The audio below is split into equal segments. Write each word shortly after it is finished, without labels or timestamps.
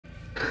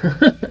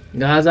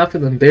Guys, I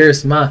feel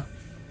embarrassed. I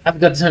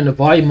forgot to turn the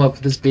volume up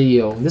for this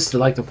video. This is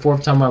like the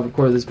 4th time I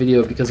recorded this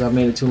video because I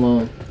made it too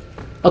long.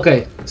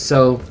 Okay,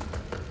 so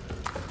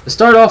to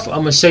start off, I'm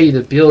gonna show you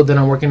the build that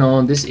I'm working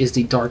on. This is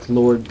the Dark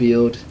Lord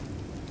build.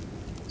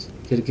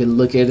 Get a good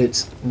look at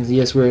it. And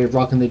yes, we're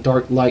rocking the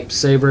Dark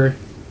Lightsaber.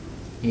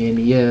 And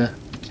yeah,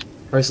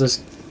 first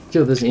let's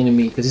kill this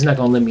enemy because he's not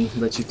gonna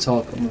let you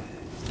talk. I'm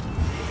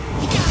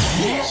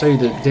gonna show you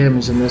the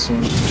damage in this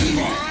one.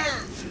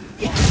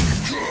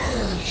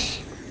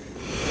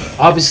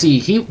 Obviously,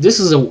 this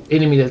is an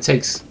enemy that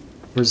takes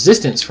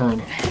resistance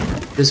from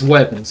this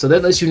weapon, so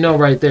that lets you know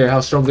right there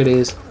how strong it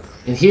is.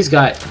 And he's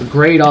got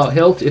grayed out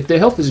health. If their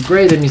health is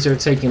gray, that means they're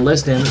taking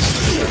less damage.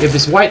 If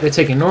it's white, they're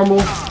taking normal,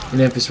 and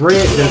if it's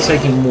red, they're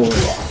taking more.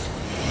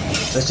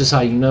 That's just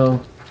how you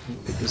know.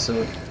 Pick this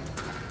up.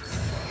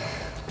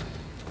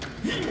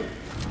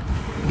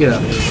 Get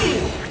out of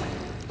here.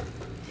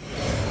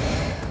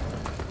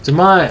 So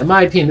in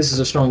my opinion, this is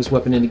the strongest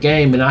weapon in the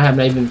game, and I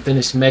haven't even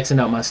finished maxing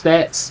out my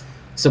stats.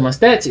 So my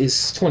stats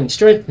is 20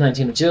 strength,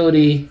 19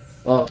 agility.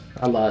 Oh,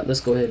 I lied.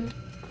 Let's go ahead and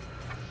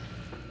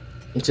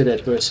enter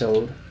that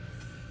threshold.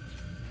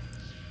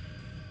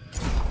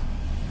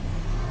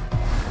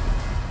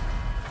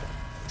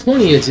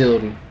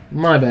 Agility.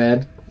 My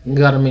bad.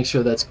 Gotta make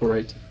sure that's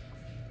correct.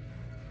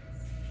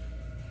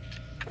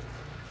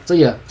 So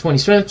yeah, 20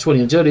 strength,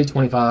 20 agility,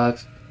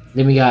 25.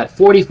 Then we got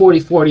 40, 40,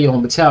 40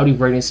 on Vitality,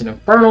 Radiance, and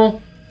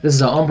Infernal. This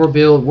is an Umbral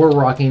build. We're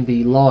rocking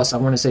the Lost. I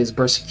want to say it's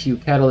Burst Q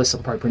Catalyst.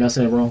 I'm probably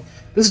pronouncing it wrong.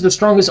 This is the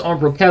strongest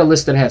Umbral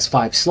Catalyst that has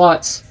 5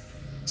 slots.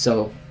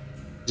 So,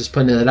 just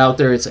putting it out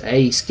there. It's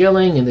A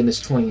scaling, and then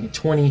it's 20 and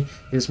 20.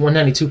 It's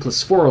 192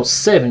 plus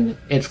 407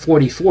 at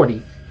 40,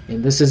 40.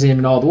 And this isn't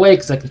even all the way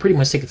because I can pretty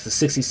much take it to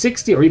 60,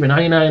 60 or even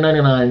 99,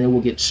 99, and it will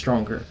get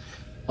stronger.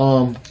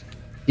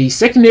 The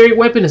secondary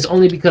weapon is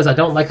only because I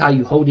don't like how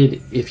you hold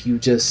it if you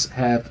just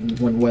have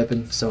one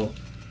weapon. So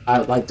I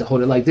like to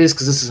hold it like this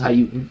because this is how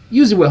you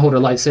usually would hold a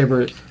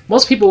lightsaber.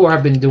 Most people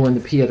have been doing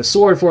the Pieta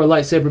sword for a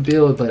lightsaber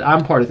build, but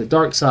I'm part of the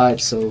dark side,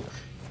 so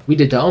we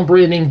did the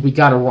Umbral ending. We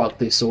gotta rock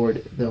this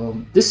sword.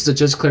 This is a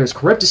Judge Cleric's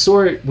corrupted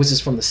sword, which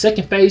is from the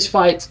second phase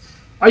fight.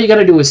 All you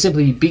gotta do is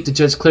simply beat the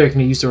Judge Cleric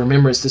and use the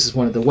Remembrance. This is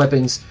one of the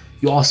weapons.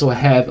 You also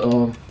have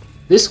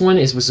this one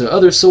was the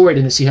other sword,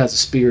 and then she has a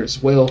spear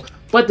as well.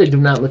 But they do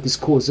not look as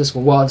cool as this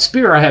one. Well, the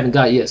spear I haven't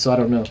got yet, so I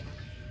don't know.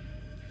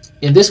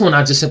 And this one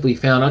I just simply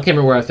found. I can't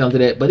remember where I found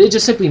it at, but it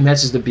just simply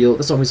matches the build.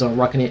 That's the only reason I'm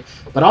rocking it.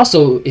 But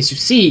also, as you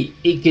see,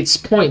 it gets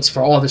points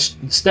for all the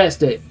stats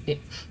that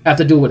have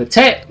to do with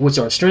attack, which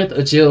are strength,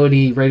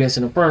 agility, radiance,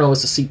 and infernal.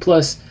 It's a C+.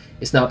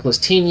 It's not plus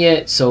 10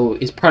 yet, so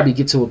it's probably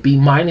get to a B-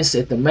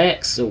 at the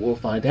max, so we'll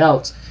find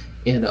out.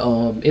 And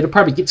it'll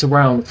probably get to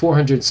around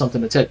 400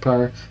 something attack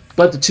power.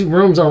 But the 2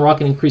 rooms on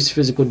rocking increase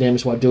physical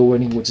damage while dual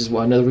wielding, which is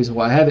another reason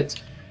why I have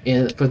it.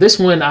 And for this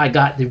one, I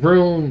got the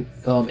rune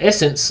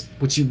essence,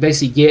 which you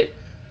basically get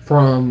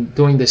from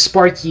doing the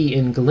Sparky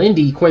and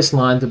Galendi quest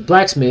line, the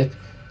blacksmith.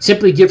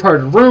 Simply give her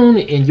the rune,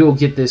 and you'll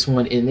get this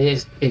one. And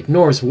it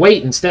ignores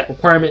weight and stat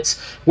requirements.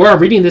 Where I'm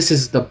reading this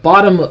is the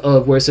bottom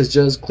of where it says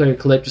Judge Cleric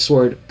Collector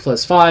Sword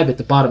 +5. At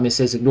the bottom, it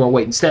says ignore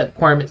weight and stat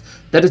requirements.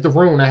 That is the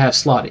rune I have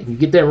slotted. You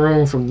get that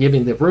rune from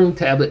giving the rune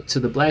tablet to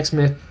the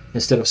blacksmith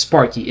instead of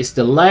Sparky. It's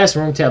the last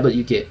rune tablet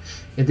you get.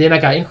 And then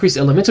I got increased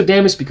elemental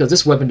damage because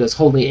this weapon does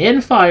holy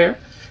and fire.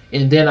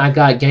 And then I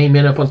got gain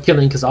mana upon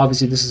killing because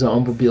obviously this is an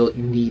Umbral build.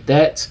 You need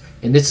that.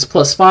 And this is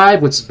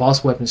 +5, which is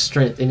boss weapon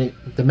strength. And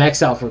the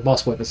max out for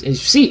boss weapons. As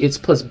you see, it's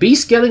plus B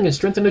scaling and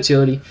strength and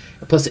agility.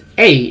 And plus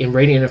A in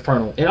Radiant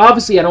Infernal. And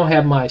obviously I don't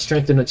have my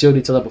strength and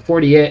agility to level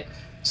 40 yet.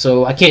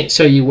 So I can't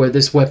show you where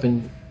this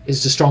weapon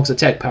is the strongest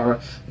attack power.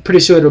 I'm pretty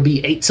sure it'll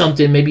be 8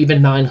 something, maybe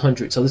even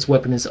 900. So this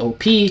weapon is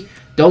OP.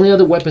 The only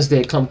other weapons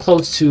that come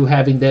close to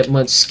having that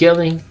much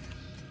scaling,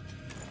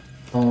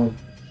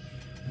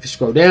 if you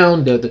scroll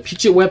down, they're the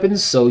Putrid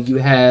weapons. So you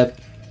have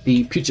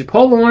the Putrid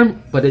Polearm,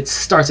 but it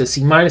starts at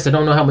C-. I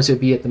don't know how much it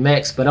would be at the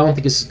max, but I don't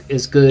think it's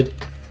as good.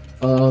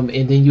 And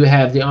then you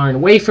have the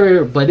Iron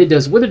Wafer, but it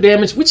does wither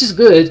damage, which is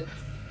good,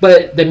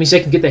 but that means they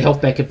can get their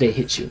health back if they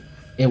hit you.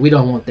 And we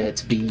don't want that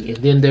to be. And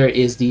then there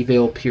is the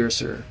Veil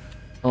Piercer.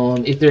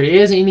 If there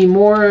is any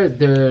more,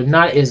 they're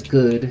not as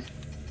good.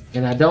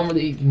 And I don't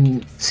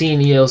really see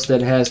any else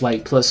that has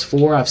like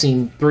 +4. I've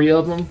seen 3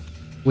 of them,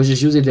 which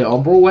is usually the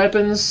Umbral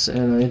weapons,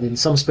 and then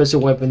some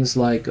special weapons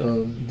like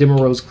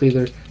Demerose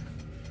Cleaver.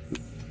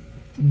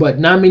 But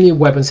not many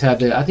weapons have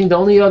that. I think the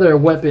only other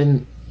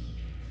weapon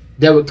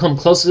that would come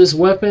close to this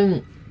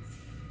weapon,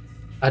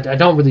 I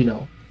don't really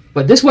know.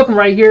 But this weapon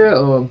right here,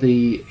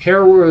 the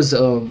Harrower's,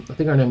 I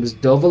think her name is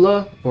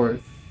Dovala or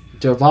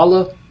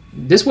Dervala.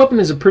 This weapon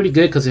is pretty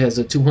good because it has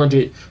a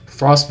 200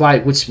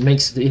 frostbite, which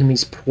makes the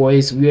enemies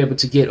poised. We're able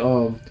to get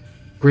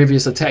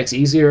grievous attacks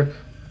easier.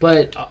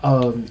 But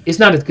it's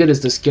not as good as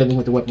the scaling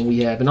with the weapon we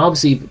have. And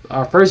obviously,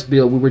 our first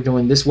build, we were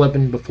doing this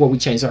weapon before we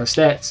changed our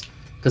stats.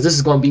 Because this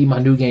is going to be my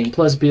new game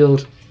plus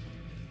build.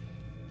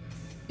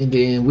 And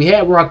then we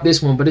had rocked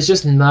this one, but it's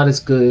just not as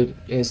good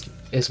as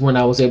when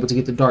I was able to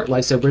get the Dark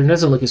Lightsaber. It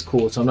doesn't look as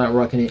cool, so I'm not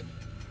rocking it.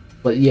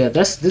 But yeah,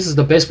 this is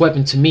the best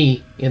weapon to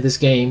me in this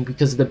game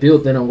because of the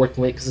build that I'm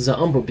working with, because it's an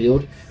Umbral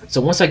build.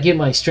 So once I get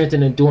my strength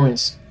and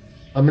endurance,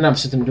 I mean not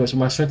strength and endurance, but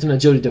my strength and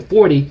agility to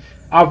 40,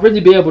 I'll really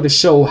be able to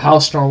show how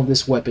strong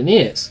this weapon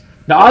is.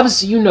 Now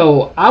obviously, you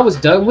know, I was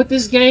done with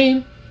this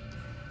game,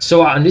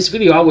 so in this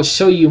video I will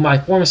show you my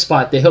form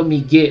spot that helped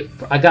me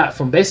I got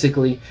from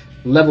basically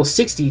level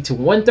 60 to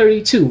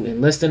 132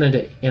 in less than a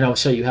day, and I'll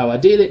show you how I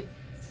did it.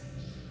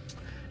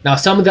 Now,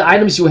 some of the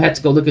items you will have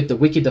to go look at the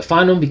wiki to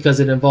find them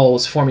because it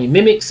involves forming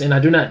mimics, and I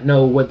do not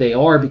know what they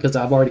are because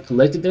I've already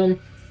collected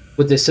them.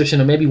 With the exception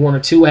of maybe 1 or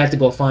 2, I have to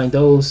go find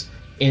those.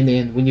 And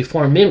then when you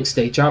form mimics,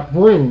 they drop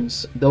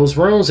runes. Those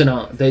runes,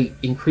 and they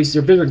increase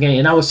their vigor gain.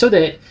 And I will show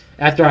that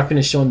after I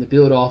finish showing the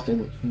build off,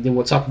 and then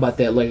we'll talk about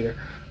that later.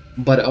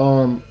 But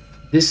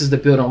this is the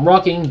build I'm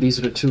rocking. These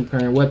are the 2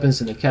 current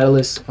weapons and the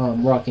catalyst.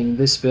 I'm rocking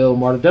this spell,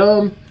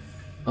 Martyrdom.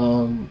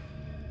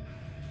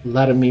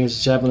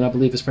 Vladimir's Javelin, I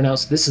believe it's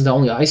pronounced. This is the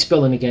only ice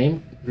spell in the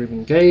game,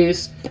 Grieving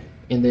Gaze,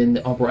 and then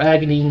the Umbral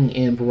Agony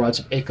and Barrage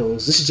of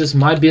Echoes. This is just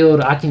my build.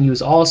 I can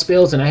use all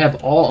spells, and I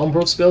have all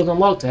Umbral spells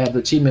unlocked. I have the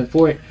achievement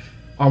for it.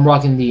 I'm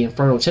rocking the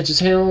Infernal Chench's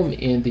Helm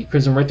and the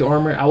Crimson Rector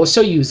Armor. I will show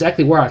you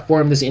exactly where I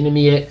formed this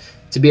enemy at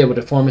to be able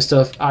to form his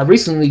stuff. I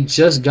recently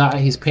just got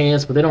his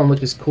pants, but they don't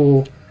look as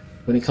cool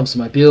when it comes to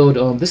my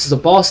build. This is a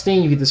boss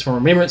thing. You get this from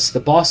Remembrance, the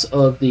boss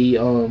of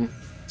the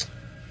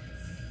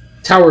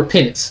Tower of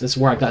Penance. That's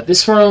where I got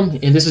this from.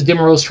 And this is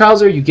Demiro's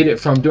Trouser. You get it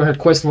from doing her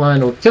quest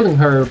line or killing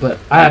her, but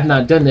I have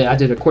not done that. I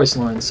did a quest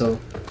line, so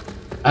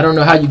I don't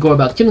know how you go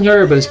about killing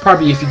her, but it's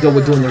probably if you go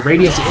with doing the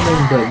Radiance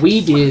ending, but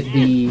we did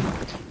the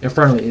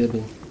Infernal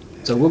ending.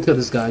 So we'll kill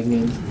this guy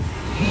again.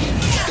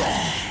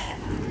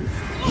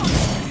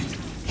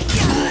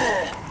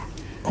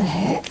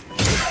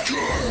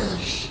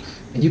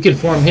 And you can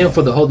form him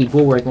for the Holy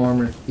Bulwark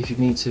armor if you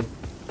need to.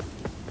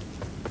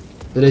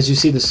 But as you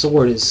see, the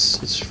sword is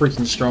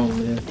freaking strong,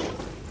 man.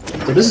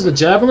 So this is the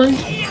Javelin.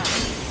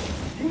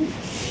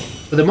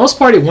 For the most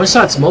part, it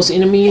one-shots most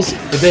enemies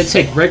if they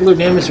take regular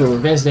damage or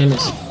revenge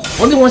damage.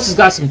 Only ones that's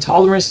got some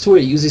tolerance to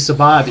it usually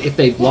survive if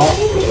they block.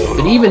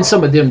 But even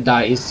some of them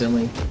die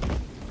instantly.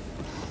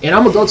 And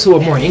I'm gonna go to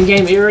a more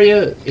in-game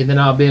area, and then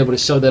I'll be able to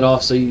show that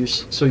off so you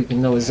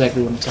can know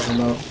exactly what I'm talking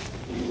about.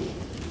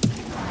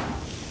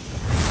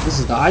 This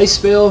is the ice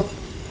spell.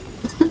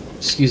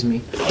 Excuse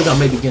me. I think I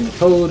may be getting the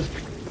code.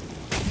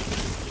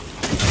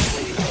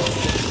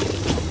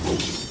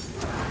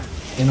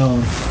 And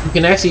you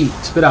can actually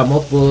spit out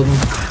multiple of them.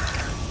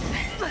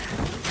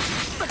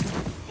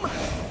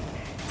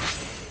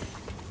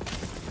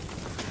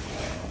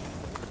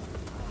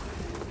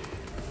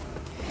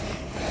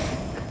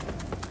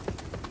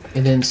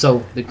 And then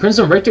so the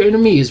Crimson Rector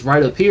enemy is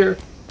right up here,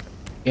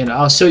 and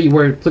I'll show you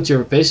where to put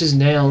your fishes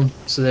down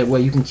so that way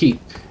you can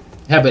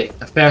have a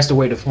faster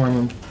way to form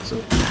them.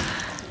 So.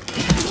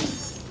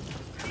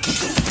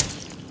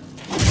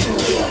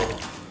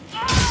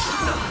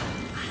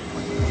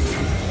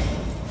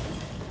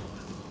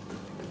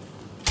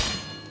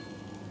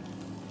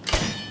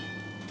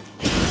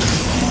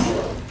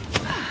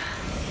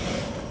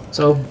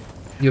 So,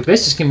 your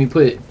vestige can be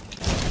put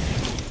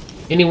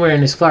anywhere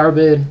in this flower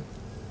bed.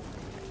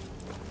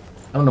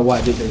 I don't know why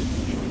I did that.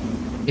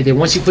 And then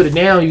once you put it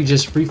down, you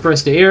just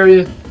refresh the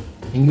area,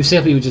 and you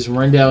simply would just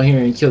run down here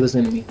and kill this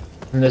enemy.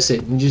 And that's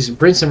it. You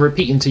just rinse and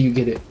repeat until you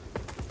get it.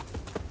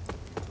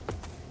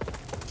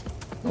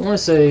 I want to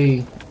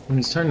say, when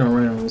he's turning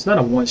around, it's not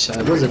a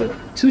one-shot. Was it a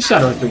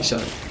 2-shot or a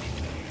 3-shot?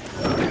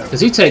 Because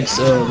he takes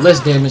less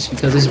damage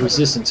because he's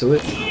resistant to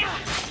it.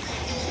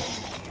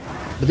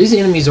 But these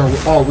enemies are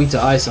all weak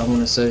to ice, I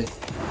want to say.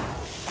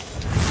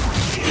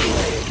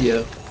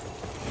 Yeah.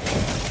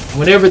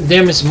 Whenever the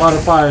damage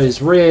modifier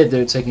is red,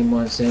 they're taking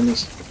much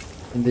damage.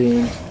 And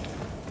then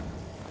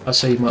I'll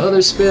show you my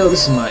other spell.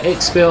 This is my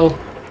X spell.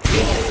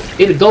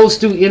 It goes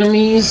through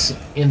enemies,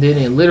 and then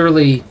it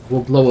literally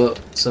will blow up.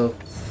 So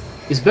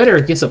it's better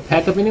against a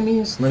pack of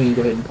enemies. Let me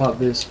go ahead and pop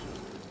this.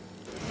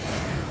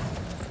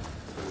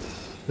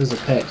 There's a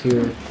pack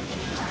here.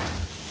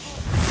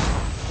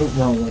 Oh,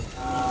 wrong one.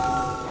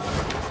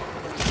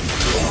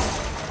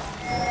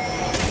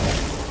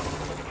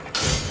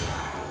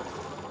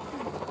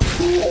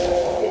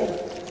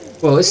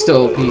 Well, it's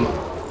still OP.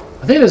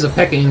 I think there's a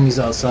pack of enemies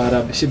outside.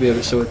 I should be able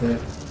to show it there.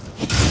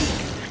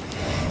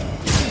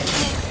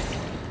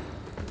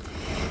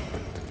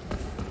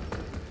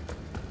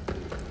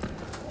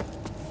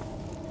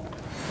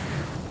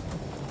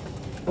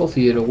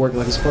 Hopefully it'll work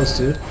like it's supposed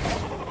to.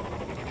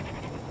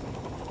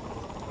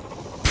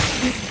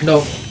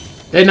 No,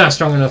 they're not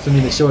strong enough for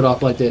me to show it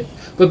off like that.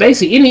 But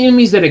basically, any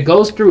enemies that it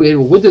goes through, it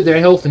will wither their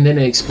health and then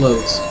it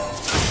explodes.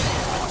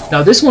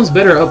 Now this one's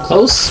better up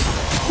close.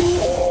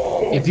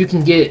 If you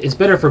can get, it's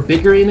better for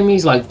bigger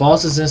enemies like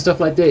bosses and stuff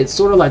like that. It's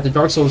sort of like the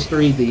Dark Souls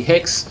 3, the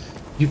Hex.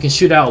 You can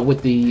shoot out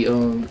with the,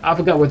 I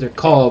forgot what they're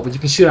called, but you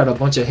can shoot out a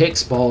bunch of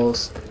Hex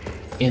balls.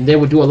 And they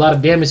would do a lot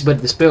of damage,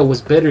 but the spell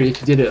was better if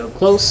you did it up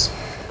close.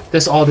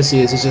 That's all this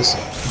is. It's just,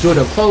 do it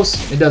up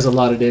close, it does a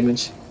lot of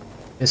damage.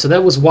 And so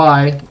that was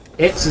why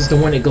X is the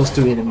one that goes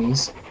through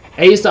enemies.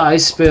 A is the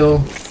ice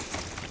spell.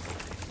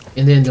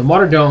 And then the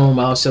martyrdom,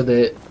 I'll show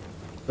that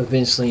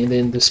eventually. And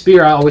then the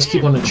spear, I always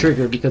keep on the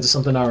trigger because it's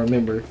something I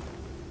remember.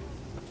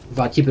 If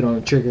I keep it on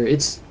the trigger,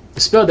 it's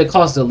the spell that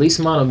costs the least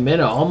amount of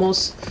mana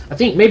almost. I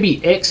think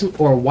maybe X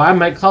or Y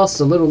might cost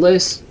a little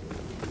less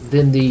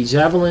than the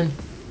javelin.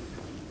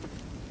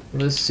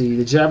 Let's see,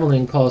 the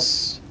javelin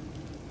costs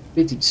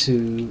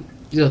 52.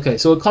 Okay,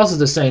 so it costs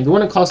the same. The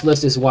one that costs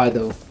less is Y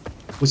though,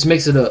 which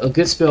makes it a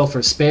good spell for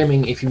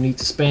spamming if you need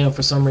to spam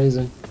for some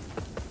reason.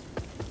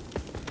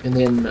 And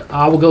then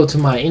I will go to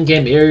my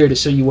in-game area to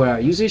show you where I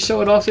usually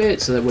show it off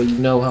at, so that way you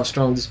know how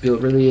strong this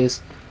build really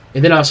is.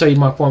 And then I'll show you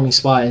my farming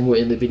spot and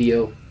we'll end the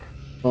video.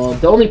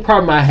 The only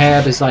problem I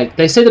have is, like,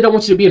 they say they don't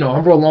want you to be in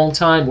Umbral a long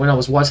time when I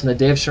was watching the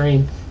dev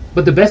stream,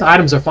 but the best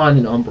items are found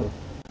in Umbral.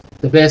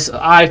 The best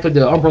eye for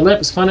the Umbral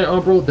lamp is found in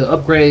Umbral, the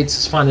upgrades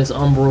is found in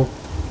Umbral.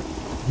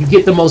 You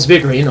get the most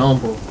vigor in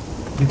Umbral.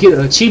 You get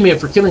an achievement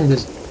for killing the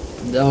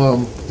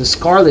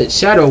Scarlet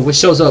Shadow, which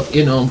shows up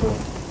in Umbral.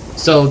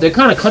 So they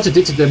kind of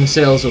contradicted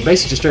themselves, or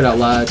basically straight out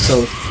lied.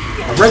 So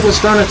a regular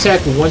strong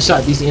attack will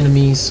one-shot these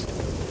enemies.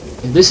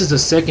 And this is the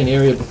second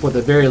area before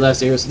the very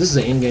last area, so this is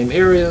an in-game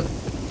area.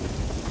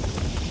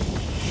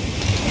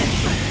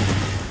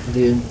 And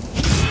then,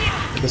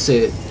 like I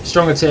said,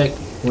 strong attack,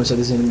 one-shot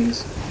these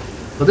enemies.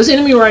 But this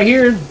enemy right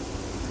here,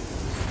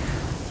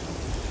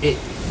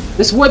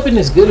 this weapon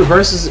is good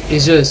versus,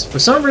 it's just, for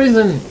some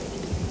reason,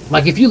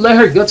 like if you let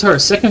her go to her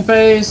second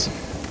phase,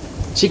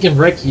 she can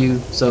wreck you,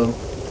 so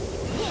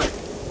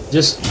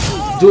just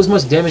do as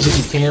much damage as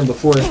you can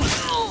before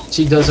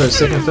she does her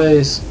second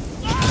phase.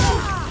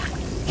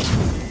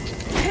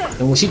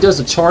 And when she does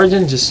the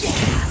charging, just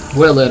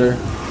well at her.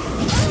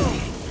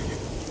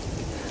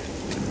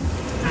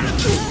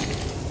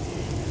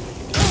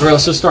 Or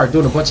else she'll start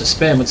doing a bunch of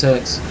spam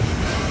attacks.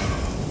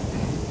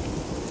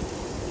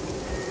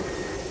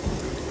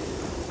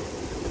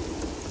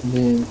 And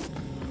then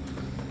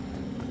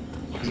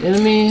the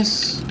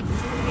enemies.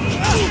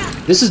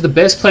 This is the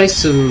best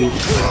place to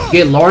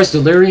get large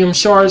delirium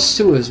shards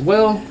too as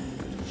well.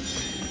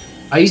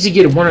 I usually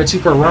get 1 or 2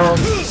 per round,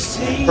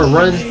 per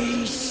run.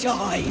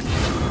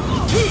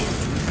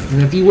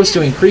 And if you wish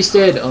to increase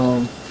that,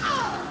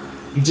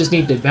 you just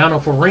need the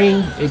bountiful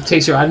ring. It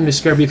takes your item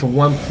discovery from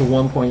 1 to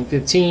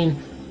 1.15.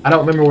 I don't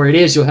remember where it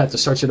is. You'll have to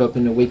search it up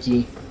in the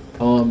wiki.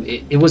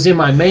 It was in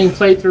my main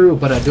playthrough,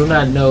 but I do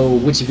not know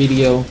which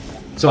video.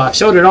 So I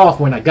showed it off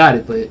when I got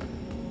it, but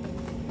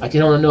I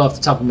can only know off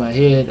the top of my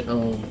head.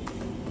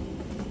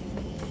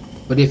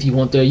 But if you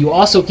want there, you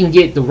also can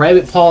get the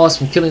rabbit paws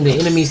from killing the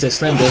enemies that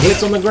slam their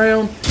heads on the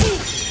ground.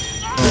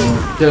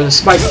 They're the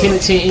spike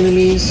penitent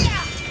enemies.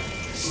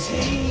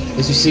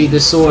 As you see,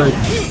 this sword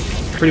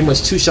pretty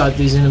much two-shot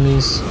these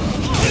enemies.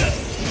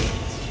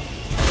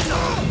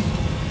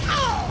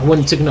 I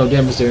wouldn't take no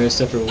damage there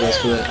except for the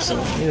rest for that, so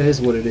yeah, it is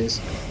what it is.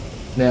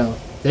 Now,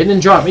 they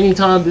didn't drop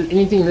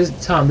anything this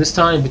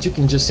time, but you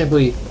can just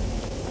simply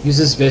use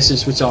this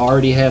vestige, which I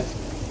already have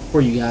for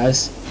you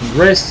guys.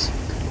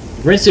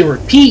 Rinse and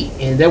repeat,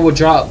 and that will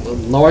drop a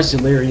large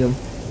delirium.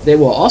 They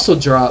will also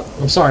drop.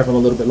 I'm sorry if I'm a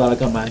little bit loud. I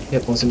got my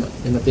headphones in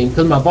my thing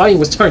because my volume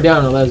was turned down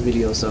in the last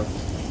video. So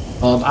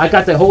I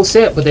got that whole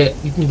set, but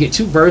you can get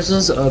 2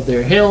 versions of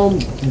their helm.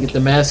 You can get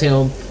the mass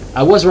helm.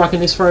 I was rocking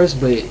this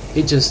first, but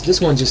this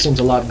one just seems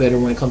a lot better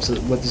when it comes to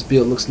what this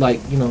build looks like.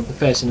 You know, the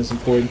fashion is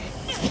important.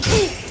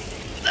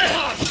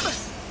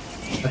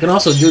 I can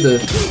also do the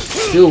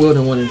dual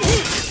wielding one and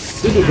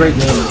do great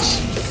damage.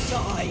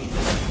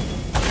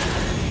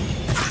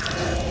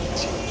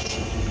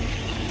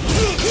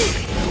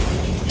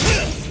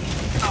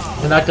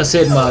 And like I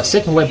said, my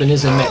second weapon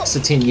isn't max to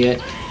 10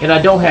 yet, and I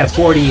don't have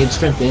 40 in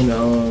strength and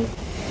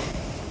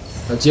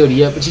agility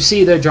yet. But you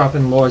see, they're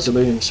dropping large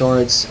delirium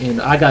shards, and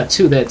I got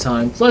 2 that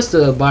time, plus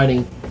the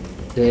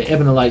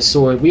Ebonite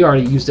sword. We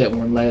already used that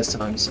one last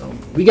time, so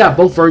we got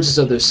both versions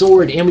of their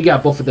sword, and we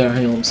got both of their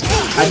helms.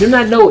 I do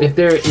not know if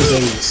there is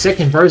a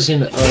second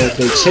version of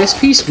the chest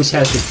piece, which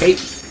has the cape,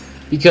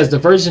 because the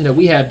version that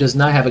we have does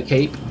not have a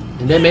cape,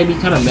 and that made me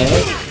kind of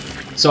mad.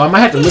 So I might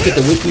have to look at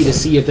the wiki to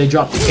see if they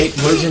dropped the cape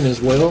version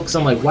as well, because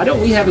I'm like, why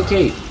don't we have a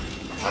cape?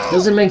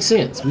 Doesn't make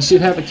sense. We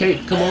should have a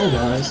cape. Come on,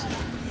 guys.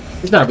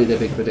 It's not really that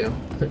big of a deal.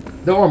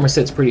 The armor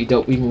set's pretty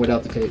dope even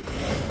without the cape.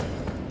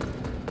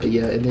 But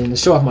yeah, and then to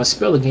show off my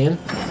spell again,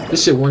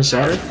 this should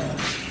one-shot her.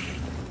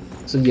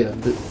 So yeah,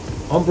 the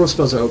Umbral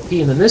spells are OP,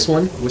 and then this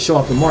one will show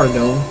off the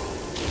martyrdom.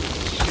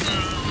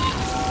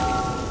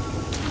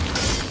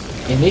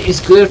 And it's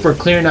good for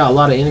clearing out a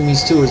lot of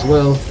enemies too as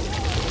well.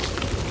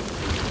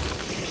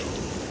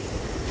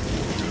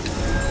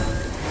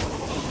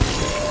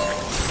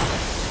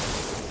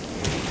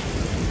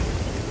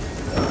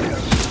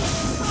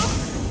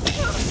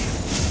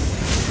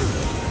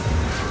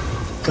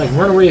 It's like,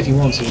 run away if you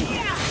want to.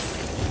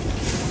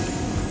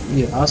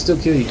 Yeah, I'll still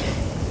kill you.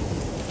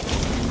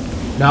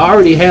 Now, I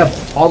already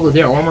have all of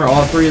their armor,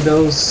 all 3 of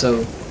those, so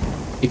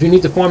if you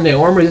need to farm their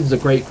armor, this is a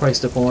great price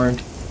to farm.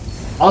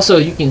 Also,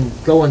 you can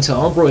go into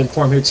Umbral and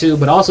farm here too,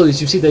 but also, as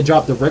you see, they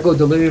drop the regular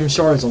delirium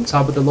shards on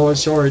top of the large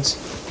shards,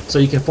 so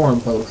you can farm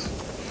both.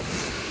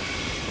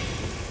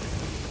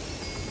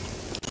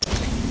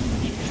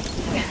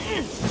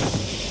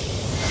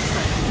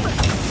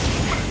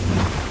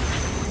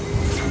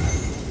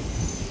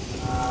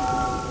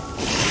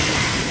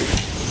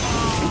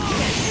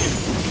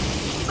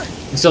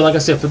 And so, like I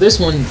said, for this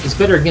one, it's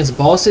better against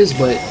bosses,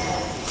 but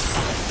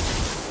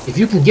if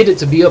you can get it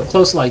to be up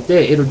close like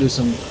that, it'll do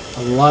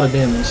a lot of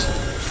damage.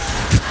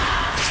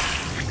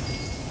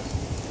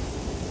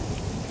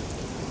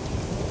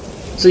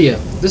 So yeah,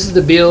 this is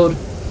the build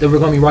that we're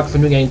going to be rocking for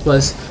New Game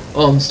Plus.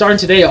 Starting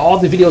today, all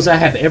the videos I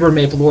have ever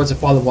made for Lords of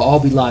Fallen will all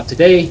be live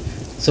today.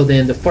 So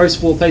then the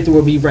first full playthrough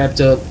will be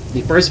wrapped up.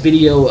 The first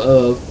video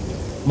of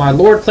my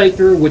Lord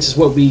playthrough, which is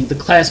the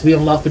class we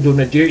unlocked for doing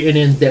Adyr, and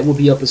then that will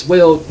be up as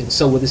well, and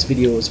so will this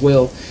video as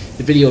well.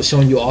 The video is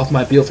showing you off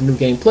my build for New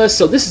Game Plus.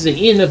 So this is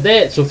the end of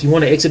that. So if you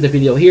want to exit the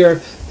video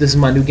here, this is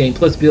my New Game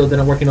Plus build that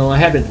I'm working on. I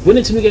haven't went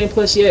into New Game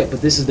Plus yet,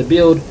 but this is the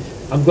build.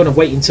 I'm going to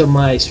wait until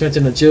my strength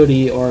and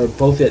agility are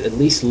both at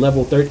least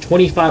level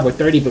 25 or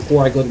 30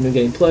 before I go to New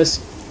Game Plus.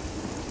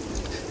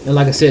 And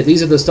like I said,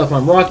 these are the stuff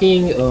I'm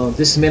rocking.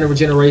 This is mana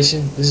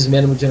regeneration. This is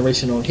mana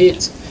regeneration on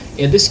hits.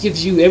 And this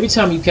gives you, every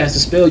time you cast a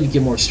spell, you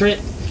get more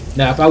strength.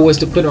 Now, if I was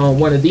to put on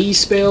one of these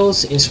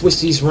spells and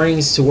switch these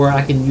rings to where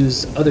I can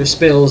use other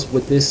spells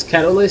with this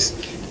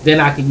catalyst,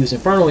 then I can use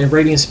Infernal and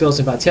Radiant spells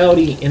and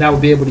Vitality, and I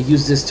would be able to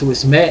use this to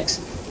its max.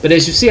 But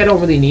as you see, I don't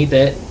really need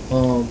that.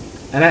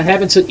 And I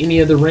haven't took any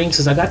of the rings,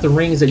 because I got the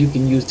rings that you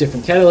can use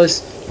different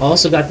catalysts. I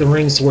also got the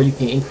rings to where you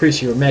can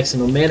increase your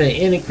maximum mana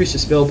and increase your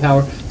spell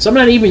power. So I'm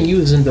not even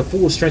using the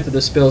full strength of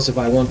the spells if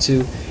I want to.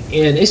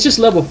 And it's just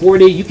level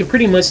 40. You can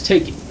pretty much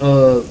take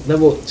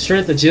level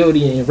strength,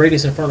 agility, and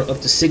radius inferno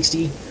up to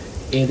 60.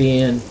 And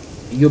then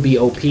you'll be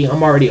OP.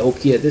 I'm already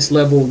OP at this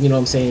level, you know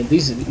what I'm saying?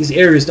 These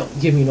areas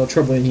don't give me no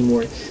trouble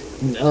anymore.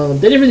 They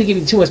didn't really give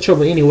me too much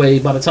trouble anyway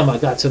by the time I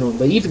got to them.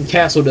 But even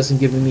Castle doesn't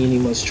give me any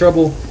much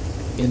trouble.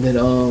 And then,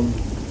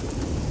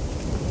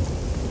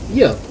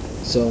 yeah,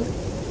 so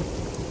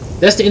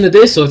that's the end of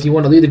this. So if you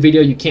want to leave the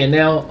video, you can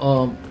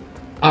now.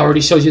 I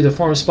already showed you the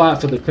farm spot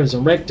for the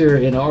Crimson Rector,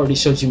 and I already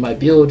showed you my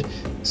build.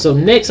 So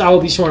next, I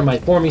will be showing my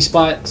farming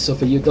spot. So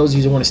for you, those of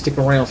you who want to stick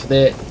around for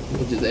that,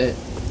 we'll do that.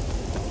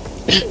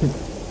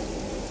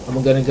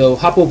 I'm gonna go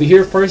hop over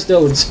here first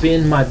though and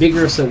spin my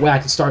vigor so that way I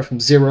can start from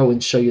 0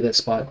 and show you that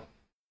spot.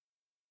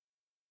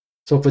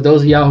 So for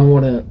those of y'all who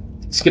want to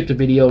skip the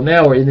video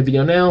now or in the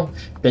video now,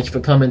 thank you for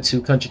coming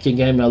to Country King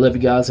Gaming. I love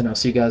you guys, and I'll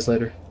see you guys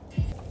later.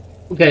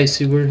 Okay,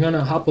 so we're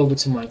gonna hop over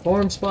to my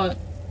farm spot.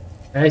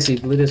 Actually,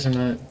 believe this or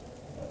not,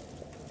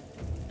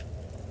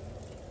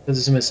 because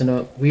it's messing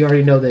up. We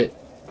already know that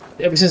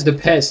ever since the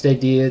patch they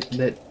did,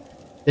 that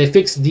they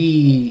fixed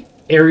the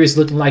areas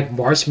looking like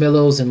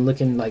marshmallows and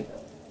looking like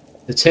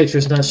the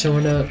texture's not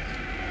showing up.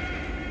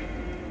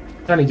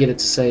 I'm trying to get it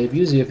to save.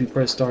 Usually if you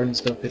press start and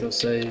stuff, it'll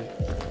save.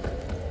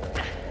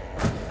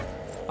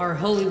 Our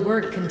holy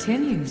work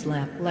continues,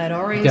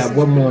 Adyr. We got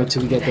one more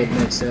until we get that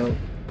next out.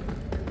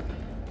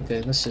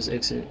 Okay, let's just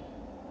exit.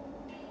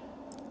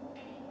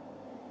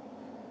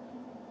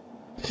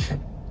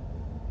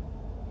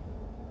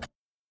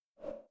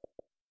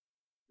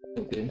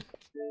 Okay.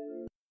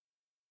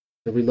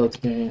 So reload the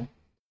game.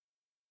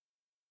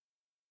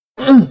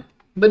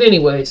 But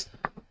anyways,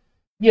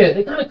 yeah,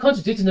 they kind of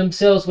contradicted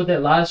themselves with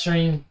that live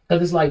stream,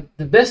 because it's like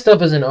the best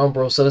stuff is in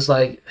Umbral, so it's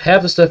like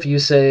half the stuff you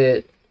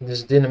said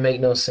just didn't make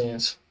no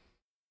sense.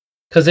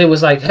 Because it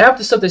was like half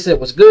the stuff they said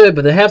was good,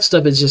 but the half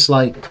stuff is just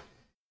like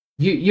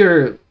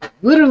you're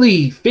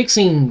literally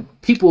fixing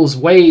people's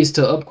ways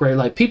to upgrade.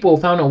 Like people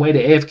found a way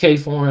to AFK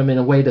for them and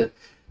a way to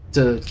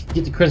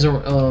get the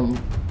Crimson,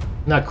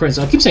 not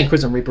Crimson, I keep saying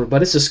Crimson Reaper,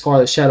 but it's a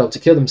Scarlet Shadow to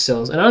kill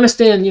themselves. And I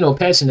understand, you know,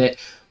 patching that,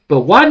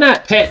 but why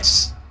not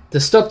patch the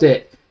stuff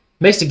that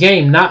makes the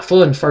game not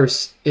fun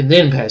first and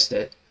then patch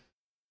that?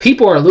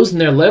 People are losing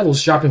their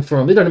levels, dropping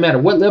from, it doesn't matter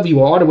what level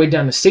you are, all the way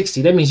down to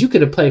 60. That means you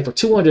could have played for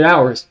 200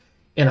 hours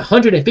and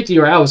 150 of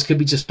your hours could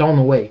be just thrown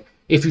away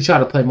if you try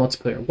to play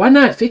multiplayer. Why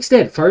not fix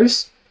that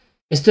first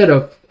instead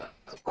of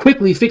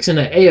quickly fixing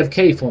an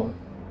AFK form?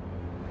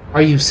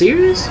 Are you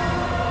serious?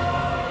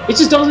 It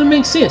just doesn't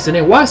make sense. And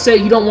then why say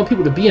you don't want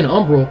people to be in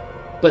Umbral,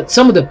 but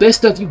some of the best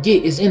stuff you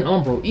get is in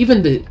Umbral.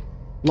 Even the,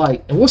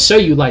 like, and we'll show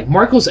you, like,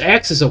 Marco's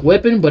axe is a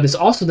weapon, but it's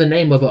also the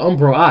name of an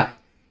Umbral eye.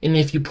 And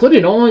if you put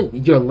it on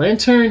your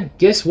lantern,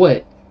 guess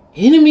what?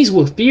 Enemies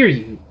will fear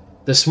you.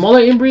 The smaller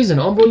Embries in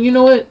Umbral, you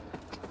know what?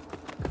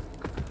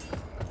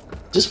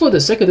 Just for the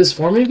sake of this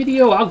farming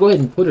video, I'll go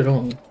ahead and put it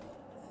on.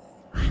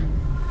 I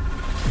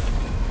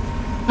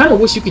kind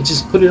of wish you could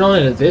just put it on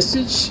at a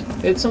Vestige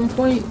at some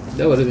point.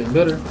 That would have been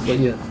better, but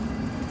yeah.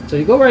 So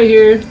you go right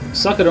here,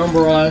 socket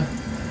Umbral eye,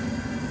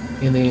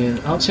 and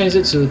then I'll change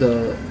it to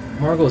the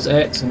Marco's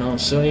axe, and I'll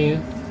show you.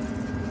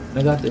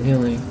 I got the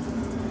healing.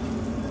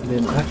 And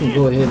then I can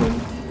go ahead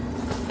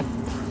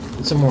and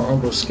get some more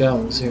Umbral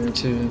Scoutings here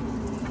too.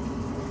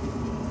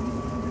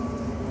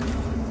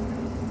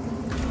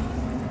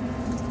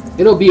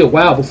 It'll be a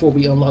while before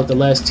we unlock the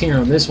last tier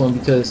on this one,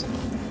 because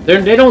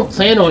they don't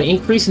plan on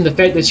increasing the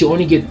fact that you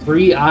only get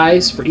 3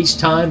 eyes for each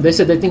time. They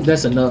said they think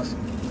that's enough.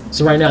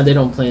 So right now they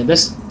don't plan.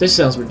 This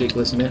sounds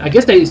ridiculous, man. I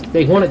guess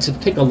they want it to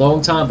take a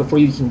long time before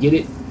you can get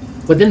it,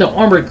 but then the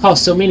armor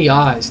costs so many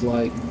eyes.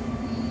 Like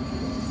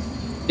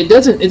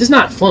it's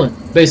not fun.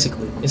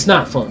 Basically, it's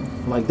not fun.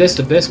 Like that's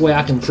the best way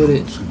I can put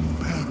it.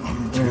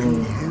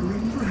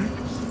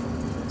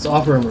 It's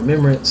offer in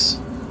remembrance.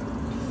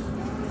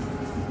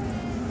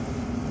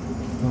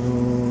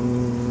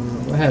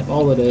 I have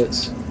all of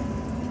that.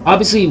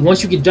 Obviously,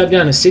 once you get dropped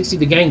down to 60,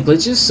 the game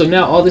glitches. So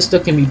now all this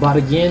stuff can be bought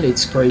again.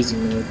 It's crazy,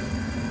 man.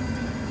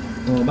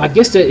 I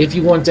guess that if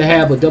you wanted to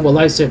have a double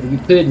lightsaber, you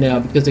could now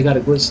because they got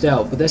it glitched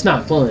out. But that's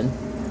not fun.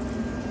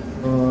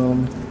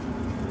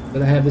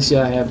 But I have this.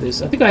 Yeah, I have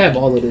this. I think I have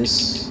all of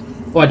this.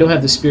 Oh, I don't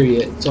have the spear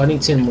yet, so I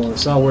need 10 more.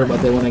 So I'll worry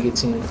about that when I get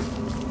 10.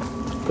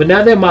 But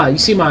now that you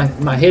see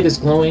my head is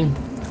glowing,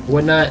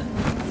 whatnot.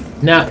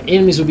 Now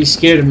enemies will be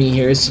scared of me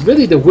here. It's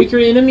really the weaker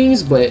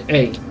enemies, but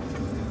hey,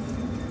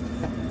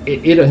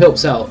 it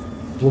helps out.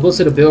 We'll go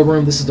to the bell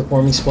room. This is the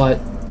farming spot.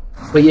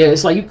 But yeah,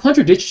 it's like you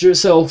contradict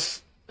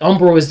yourself.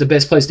 Umbral is the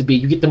best place to be.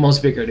 You get the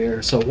most vigor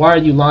there. So why are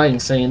you lying,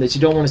 saying that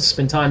you don't want to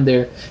spend time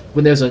there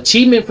when there's an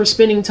achievement for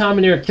spending time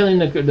in there, killing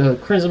the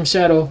Crimson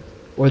Shadow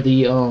or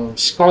the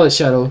Scarlet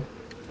Shadow?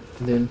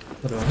 And then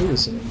hold on, who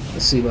is in?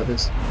 Let's see about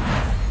this.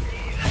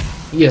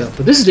 Yeah,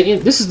 but this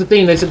is the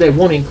thing. They said they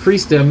won't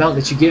increase the amount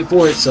that you get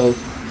for it. So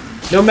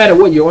no matter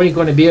what, you're only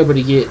going to be able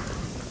to get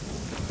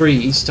 3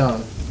 each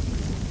time.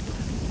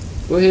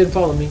 Go ahead and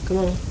follow me. Come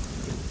on.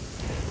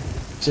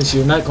 Since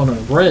you're not going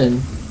to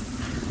run.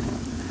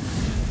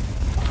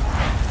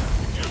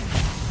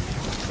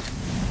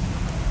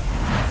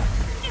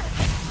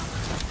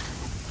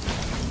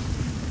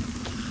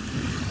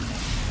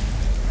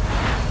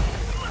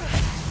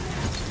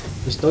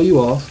 Just throw you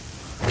off.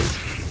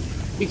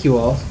 Kick you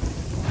off.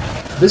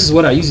 This is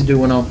what I usually do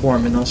when I'm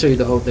farming. I'll show you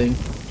the whole thing.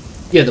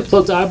 Yeah, the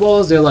plucked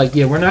eyeballs, they're like,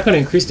 yeah, we're not going to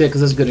increase that because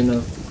that's good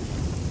enough.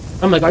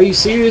 I'm like, are you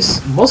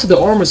serious? Most of the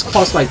armors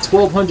cost like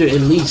 1,200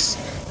 at least.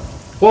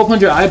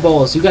 1,200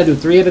 eyeballs. You got to do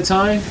 3 at a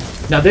time.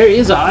 Now, there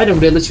is an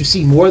item that lets you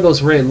see more of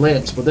those red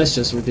lamps, but that's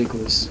just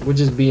ridiculous. We're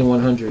just being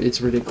 100.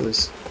 It's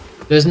ridiculous.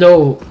 There is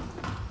no,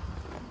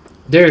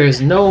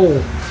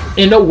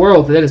 in no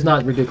world that is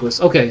not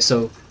ridiculous. Okay,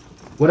 so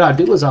what I'll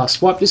do is I'll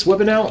swap this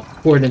weapon out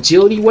for an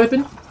agility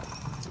weapon.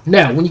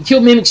 Now, when you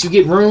kill mimics, you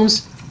get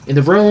runes. In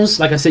the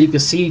runes, like I said, you can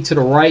see to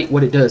the right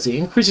what it does. It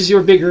increases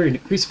your vigor and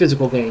increases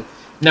physical gain.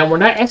 Now, we're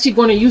not actually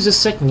going to use a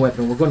second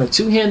weapon. We're going to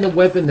two-hand the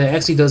weapon that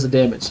actually does the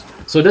damage.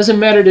 So it doesn't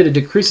matter that it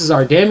decreases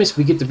our damage.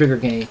 We get the vigor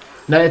gain.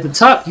 Now, at the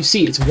top, you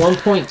see it's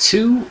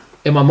 1.2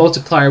 and my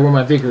multiplier where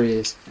my vigor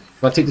is.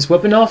 If I take this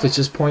weapon off, it's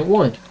just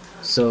 0.1.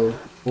 So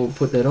we'll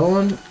put that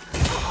on.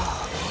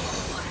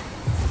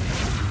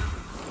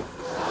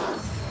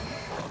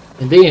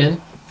 And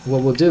then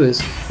what we'll do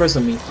is press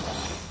on me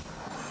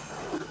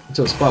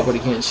to a spot where they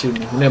can't shoot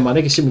me. Never mind,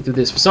 they can shoot me through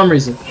this. For some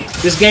reason,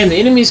 this game, the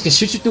enemies can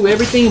shoot you through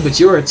everything,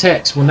 but your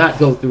attacks will not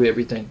go through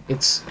everything.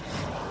 It's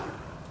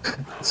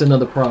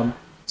another problem.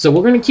 So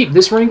we're going to keep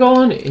this ring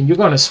on, and you're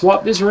going to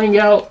swap this ring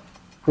out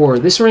for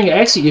this ring.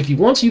 Actually, if you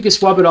want to, you can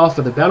swap it off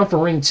for the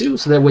Bountiful ring too,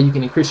 so that way you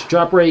can increase your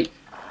drop rate.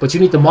 But you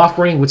need the Moth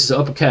ring, which is the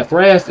upper calf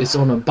raft. It's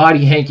on a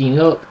body hanging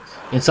up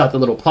inside the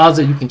little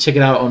plaza. You can check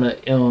it out on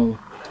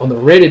the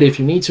Reddit if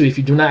you need to. If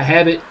you do not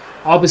have it,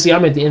 obviously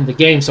I'm at the end of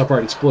the game, so I've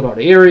already explored all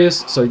the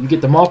areas. So you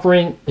get the Moth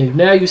ring, and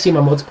now you see my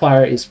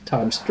multiplier is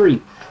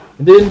 ×3.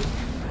 And then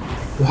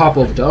we'll hop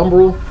over to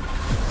Umbral,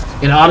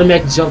 and it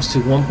automatically jumps to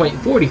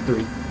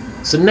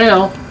 1.43. So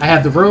now I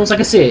have the rooms.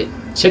 Like I said,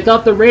 check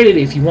out the Reddit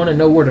if you want to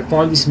know where the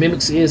farm these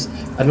mimics is.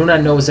 I do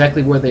not know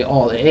exactly where they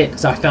all are at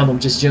because I found them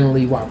just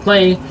generally while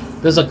playing.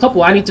 There's a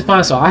couple I need to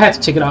find, so I have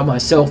to check it out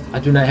myself. I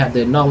do not have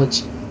that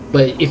knowledge.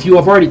 But if you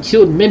have already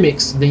killed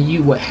mimics, then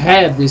you will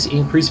have this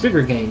increased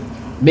vigor gain.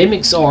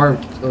 Mimics are,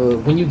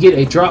 when you get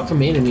a drop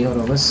from an enemy, hold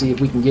on, let's see if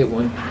we can get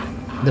one.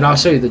 Then I'll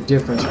show you the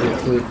difference real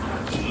quick.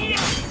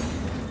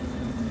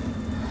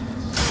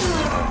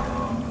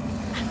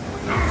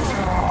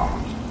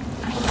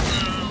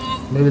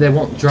 Maybe they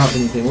won't drop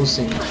anything, we'll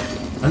see.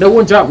 I know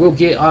one drop we'll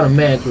get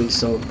automatically,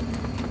 so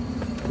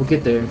we'll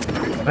get there.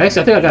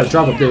 Actually, I think I got a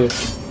drop up there.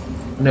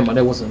 Oh, never mind,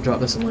 that wasn't a drop,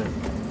 that's a lamp.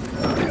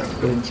 Go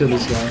ahead and kill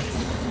this guy.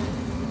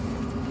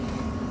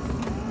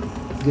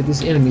 Get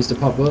these enemies to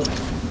pop up.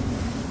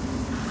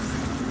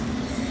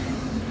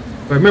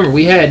 But remember,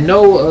 we had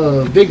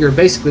no vigor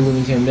basically when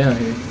we came down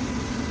here.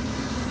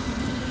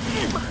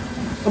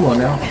 Come on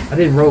now, I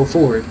didn't roll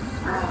forward.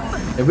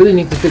 They really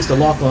need to fix the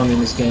lock on in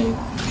this game.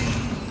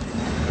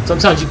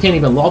 Sometimes you can't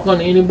even lock on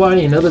to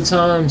anybody, and other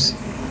times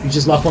you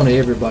just lock on to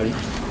everybody.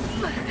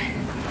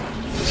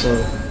 So,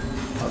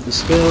 pop the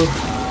spell.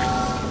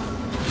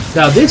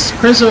 Now this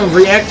Crimson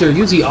Reactor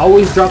usually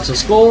always drops a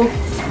skull.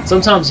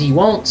 Sometimes he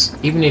won't,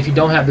 even if you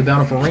don't have the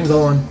Bountiful ring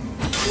on.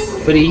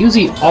 But he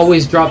usually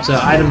always drops an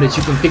item that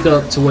you can pick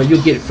up to where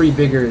you'll get free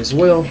vigor as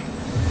well.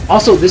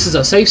 Also, this is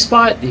a safe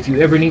spot if you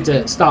ever need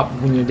to stop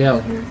when you're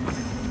down here.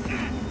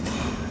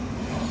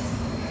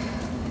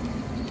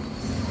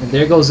 And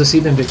there goes the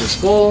Seething Vigor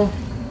Skull.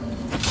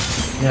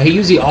 Now he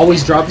usually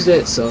always drops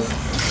that, so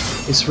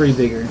it's free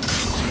vigor.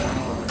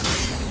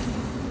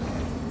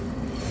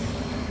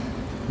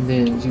 And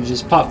then you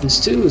just pop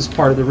this too as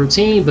part of the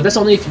routine. But that's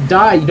only if you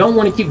die. You don't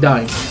want to keep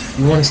dying.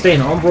 You want to stay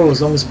in Umbral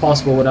as long as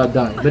possible without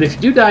dying. But if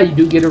you do die, you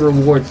do get a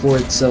reward for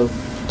it. So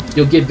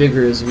you'll get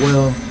bigger as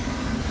well.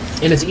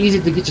 And it's easy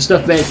to get your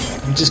stuff back.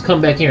 You just come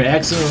back here and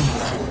Axiom.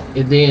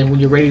 And then when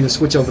you're ready to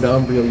switch over to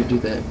Umbral, you do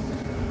that.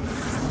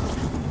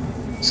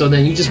 So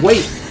then you just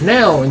wait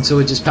now until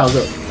it just piles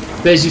up.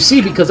 But as you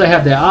see, because I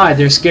have that eye,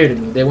 they're scared of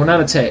me. They will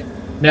not attack.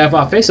 Now, if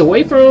I face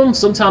away from them,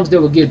 sometimes they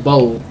will get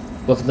bold.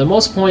 But for the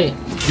most part,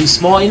 these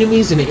small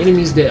enemies and the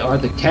enemies that are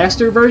the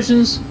caster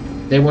versions,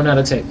 they will not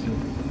attack you.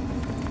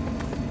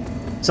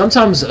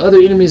 Sometimes other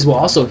enemies will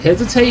also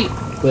hesitate,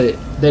 but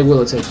they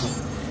will attack you.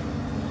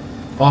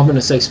 Oh, I'm in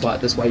a safe spot.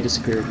 That's why he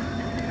disappeared.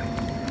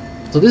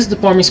 So this is the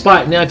farming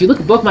spot. Now, if you look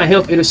above my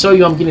health, it'll show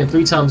you I'm getting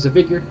 3 times the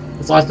vigor.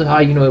 That's also how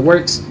you know it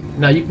works.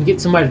 Now, you can get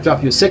somebody to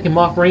drop you a second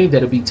mock ring.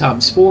 That'll be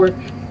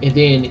 ×4. And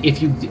then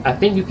if you, I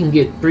think you can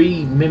get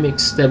 3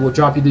 mimics that will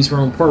drop you these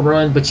rune per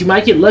run. But you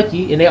might get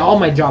lucky, and they all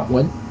might drop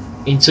 1.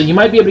 And so you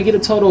might be able to get a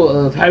total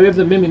of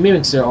however many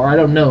mimics there are. I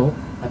don't know.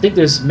 I think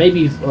there's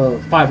maybe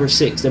 5 or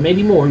 6. There may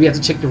be more. You have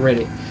to check the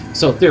Reddit.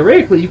 So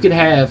theoretically, you could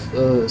have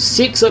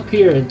 6 up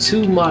here and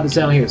 2 mods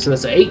down here. So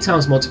that's an 8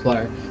 times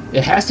multiplier.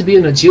 It has to be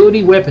an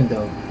agility weapon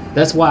though.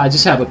 That's why I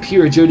just have a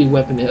pure agility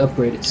weapon and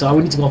upgrade it. So I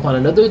would need to go find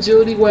another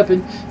agility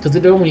weapon because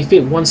it only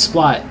fit 1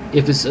 slot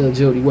if it's an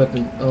agility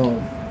weapon,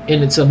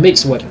 and it's a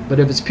mixed weapon.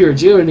 But if it's pure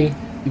agility,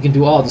 you can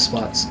do all the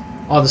slots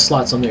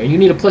on there. You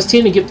need a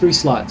 +10 to get 3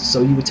 slots.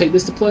 So you would take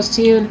this to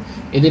 +10,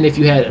 and then if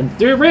you had,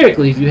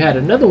 theoretically, if you had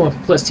another one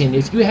for +10,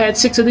 if you had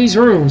 6 of these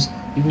rooms,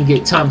 you can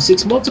get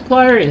 ×6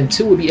 multiplier, and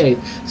 2 would be 8.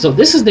 So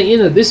this is the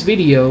end of this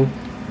video.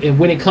 And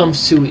when it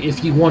comes to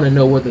if you want to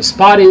know where the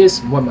spot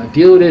is, what my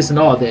build is, and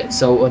all that.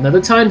 So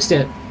another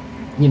timestamp,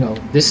 you know,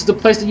 this is the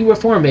place that you would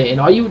farm at, and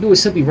all you would do is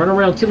simply run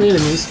around killing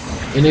enemies.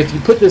 And if you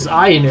put this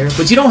eye in there,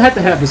 but you don't have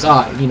to have this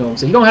eye, you know,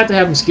 so you don't have to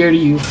have them scared of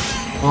you.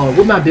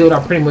 With my build,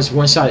 I pretty much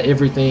one-shot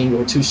everything,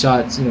 or 2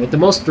 shots, you know, at the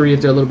most 3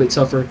 if they're a little bit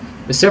tougher,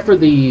 except for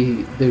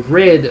the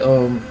red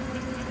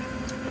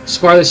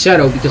Scarlet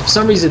Shadow, because for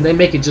some reason they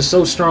make it just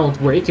so strong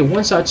to where it can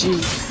one-shot you.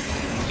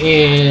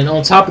 And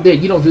on top of that,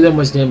 you don't do that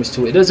much damage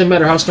to it. It doesn't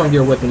matter how strong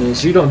your weapon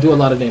is. You don't do a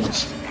lot of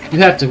damage. You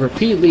have to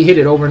repeatedly hit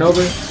it over and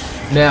over.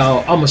 Now,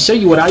 I'm going to show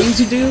you what I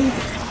usually do,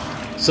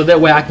 so that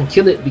way I can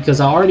kill it, because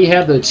I already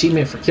have the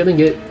achievement for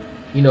killing it.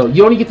 You know,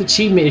 you only get the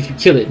achievement if you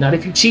kill it, not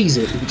if you cheese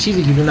it. If you cheese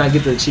it, you do not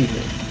get the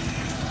achievement.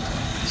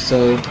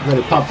 So, let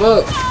it pop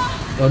up.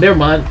 Oh, never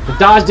mind. The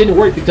dodge didn't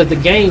work because the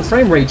game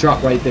frame rate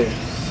dropped right there.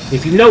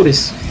 If you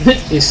notice,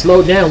 it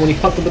slowed down when he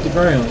popped up at the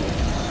ground.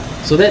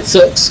 So that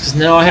sucks, because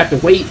now I have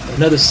to wait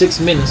another 6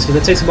 minutes, because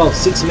it takes about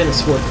 6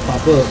 minutes for it to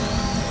pop up.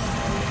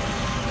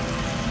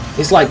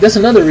 It's like, that's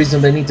another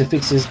reason they need to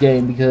fix this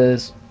game,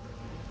 because...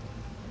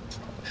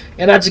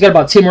 And I just got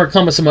about 10 more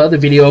comments on my other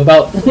video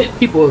about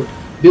people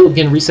build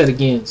getting reset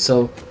again.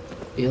 So,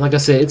 like I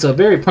said, it's a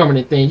very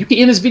permanent thing. You can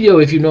end this video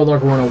if you no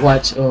longer want to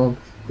watch.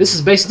 This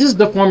is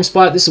the farm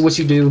spot. This is what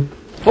you do.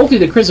 Hopefully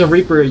the Crimson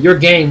Reaper, your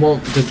game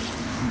won't,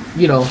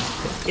 you know...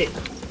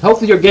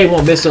 hopefully your game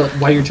won't mess up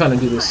while you're trying to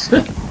do this.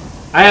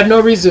 I have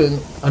no reason,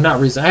 or not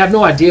reason, I have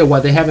no idea why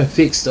they haven't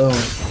fixed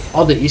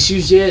all the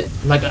issues yet.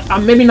 Like,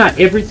 maybe not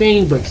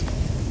everything, but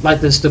like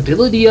the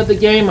stability of the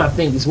game, I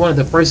think is one of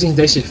the first things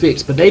they should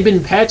fix. But they've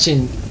been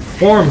patching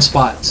farm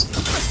spots.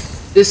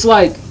 It's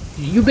like,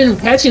 you've been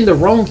patching the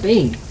wrong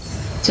thing.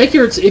 If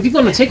you're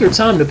going to take your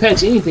time to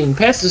patch anything,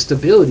 patch the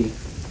stability.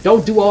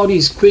 Don't do all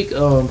these quick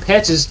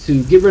patches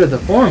to get rid of the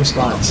farm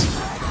spots.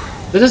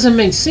 That doesn't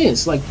make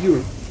sense. Like,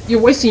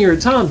 you're wasting your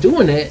time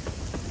doing that.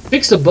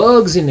 Fix the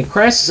bugs and the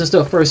crashes and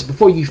stuff first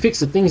before you fix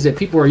the things that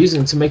people are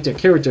using to make their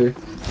character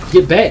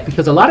get back.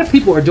 Because a lot of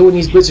people are doing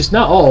these glitches,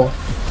 not all,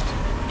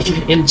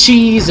 and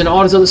cheese and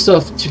all this other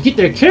stuff to get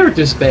their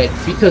characters back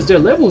because their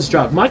levels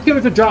dropped. My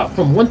character dropped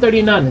from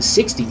 139 to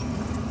 60.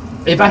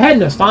 If I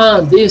hadn't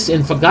found this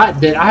and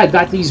forgot that I had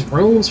got these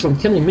runes from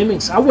killing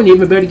mimics, I wouldn't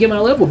even be able to get my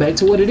level back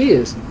to what it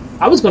is.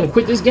 I was going to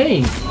quit this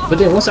game. But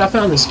then once I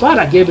found this spot,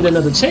 I gave it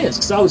another chance.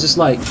 Because I was just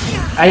like,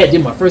 I had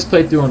did my first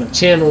playthrough on the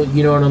channel,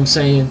 you know what I'm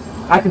saying?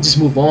 I can just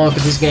move on for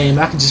this game.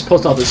 I can just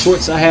post all the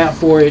shorts I have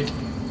for it,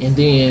 and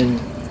then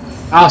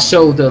I'll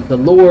show the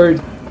Lord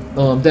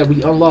that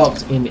we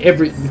unlocked and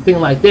everything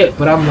like that.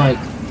 But I'm like,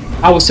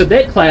 I was to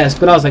that class,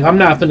 but I was like, I'm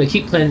not gonna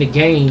keep playing the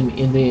game,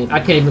 and then I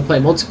can't even play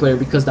multiplayer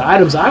because the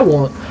items I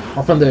want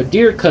are from the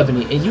Adyr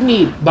Covenant, and you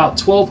need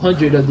about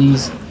 1,200 of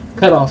these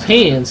cut off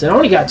hands, and I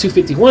only got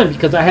 251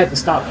 because I had to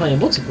stop playing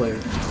multiplayer.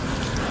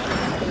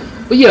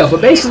 But yeah,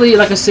 but basically,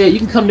 like I said, you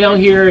can come down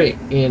here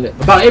and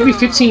about every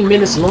 15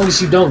 minutes, as long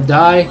as you don't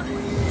die,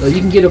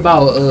 you can get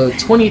about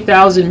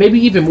 20,000, maybe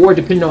even more,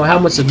 depending on how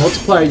much of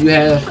multiplier you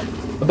have.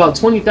 About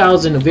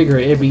 20,000 of vigor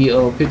every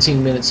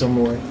 15 minutes or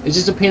more. It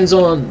just depends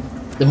on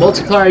the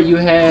multiplier you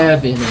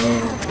have, and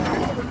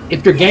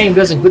if your game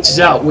doesn't glitches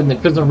out when the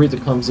Crimson Reaper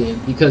comes in.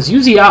 Because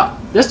usually,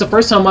 that's the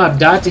first time I've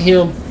died to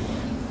him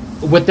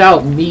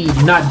without me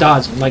not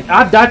dodging. Like,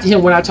 I've died to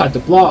him when I tried to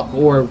block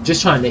or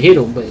just trying to hit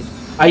him, but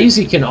I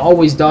usually can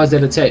always dodge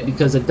that attack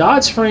because the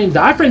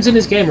iframes in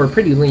this game are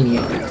pretty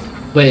lenient.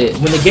 But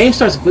when the game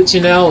starts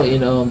glitching out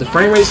and the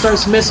frame rate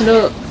starts messing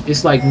up,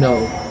 it's like, no,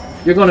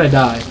 you're gonna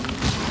die.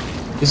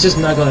 It's just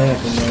not gonna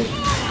happen, right?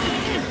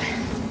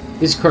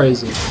 It's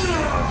crazy.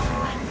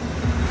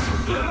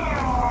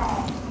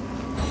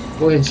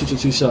 Go ahead and shoot your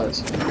 2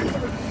 shots.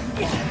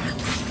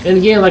 And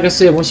again, like I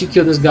said, once you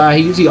kill this guy,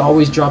 he usually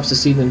always drops the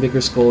Seething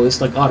Vigor Skull. It's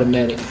like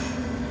automatic.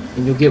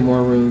 And you'll get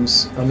more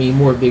runes. I mean,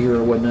 more vigor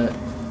or whatnot.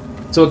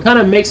 So it kind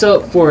of makes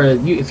up for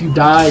if you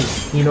die,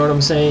 you know what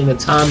I'm saying, the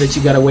time that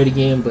you gotta wait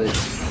again, but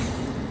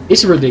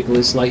it's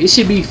ridiculous. Like, it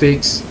should be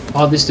fixed,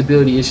 all the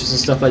stability issues and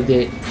stuff like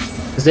that.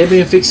 Because they've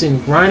been fixing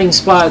grinding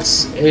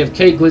spots,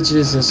 AFK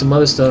glitches, and some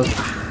other stuff,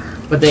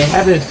 but they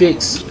haven't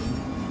fixed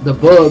the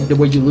bug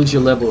where you lose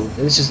your level.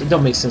 It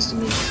don't make sense to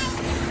me.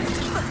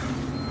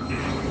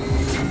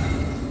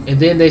 And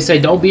then they say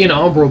don't be an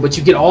Umbral, but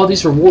you get all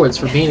these rewards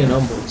for being an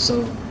Umbral.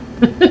 So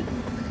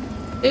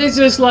it's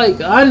just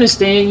like, I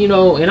understand,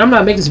 and I'm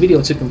not making this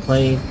video to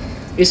complain.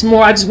 It's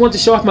more, I just want to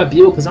show off my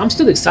build because I'm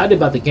still excited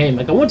about the game.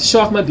 Like, I want to show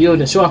off my build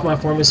and show off my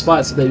farming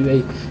spots so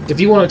that if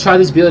you want to try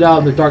this build out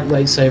in the Dark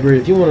Lightsaber,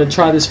 if you want to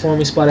try this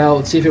farming spot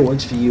out, see if it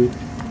works for you.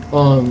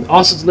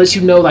 Also to let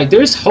you know, like,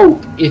 there's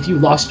hope if you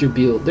lost your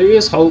build. There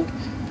is hope.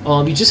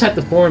 You just have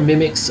to farm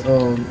mimics.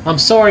 I'm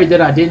sorry that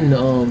I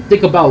didn't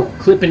think about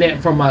clipping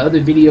that from my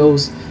other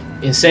videos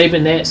and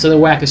saving that so that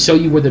way I could show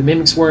you where the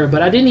mimics were,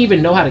 but I didn't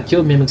even know how to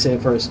kill mimics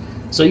at first.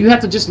 So you have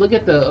to just look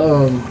at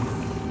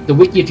the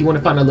wiki if you want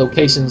to find the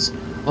locations.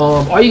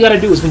 All you gotta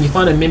do is when you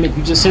find a mimic,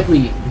 you just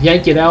simply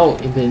yank it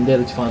out and then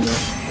that'll find it.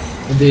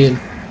 And then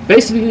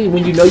basically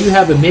when you know you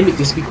have a mimic,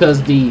 it's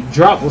because the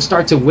drop will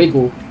start to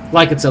wiggle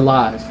like it's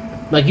alive.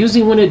 Like,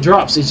 usually when it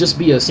drops, it's just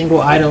be a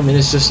single item and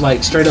it's just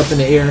like straight up in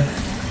the air,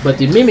 but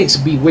the mimics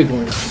be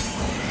wiggling.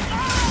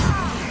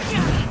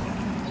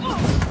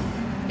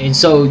 And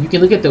so you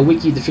can look at the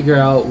wiki to figure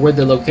out where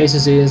the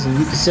locations is, and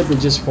you can simply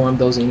just farm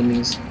those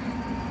enemies.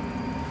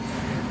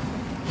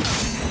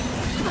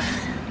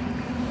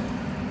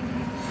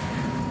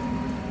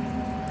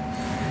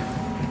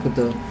 Put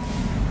the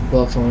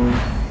buff on.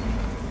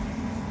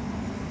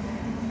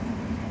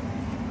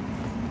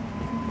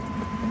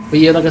 But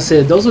yeah, like I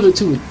said, those are the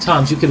 2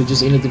 times you could have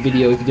just ended the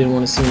video if you didn't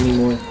want to see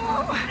anymore.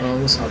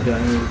 Let's hop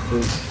down here real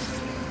quick.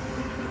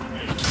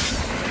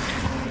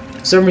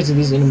 For some reason,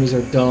 these enemies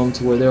are dumb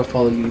to where they'll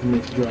follow you even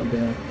if you drop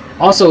down.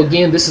 Also,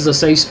 again, this is a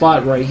safe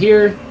spot right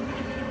here.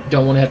 You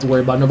don't want to have to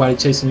worry about nobody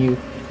chasing you.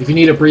 If you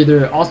need a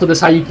breather, also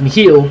that's how you can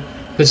heal,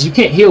 because you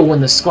can't heal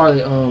when the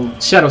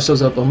Scarlet Shadow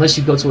shows up unless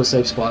you go to a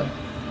safe spot.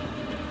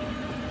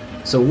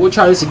 So we'll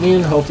try this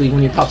again. Hopefully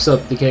when it pops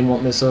up, the game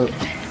won't mess up.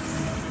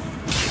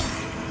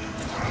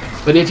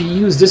 But if you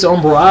use this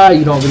Umbral Eye,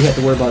 you don't really have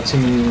to worry about too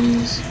many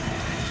enemies.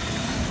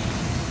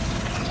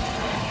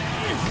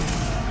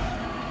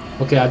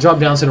 Okay, I dropped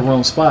down to the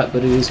wrong spot,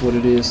 but it is what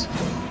it is.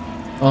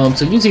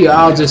 So usually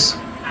I'll just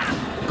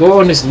go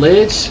on this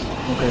ledge.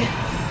 Okay,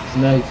 so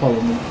now you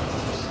follow me.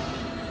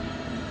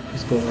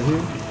 Let's go right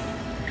here.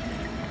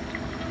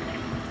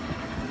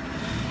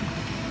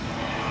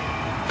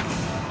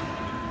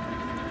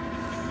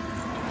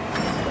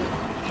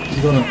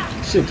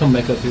 Should come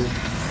back up here.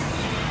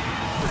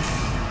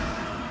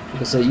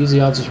 Like I said, usually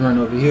I'll just run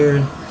over here.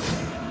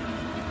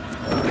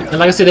 And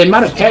like I said, they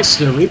might have patched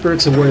the Reaper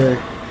to where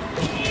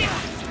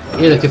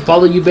they could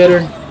follow you better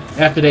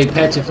after they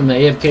patch it from the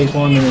AFK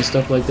farming and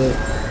stuff like that.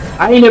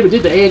 I ain't never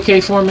did the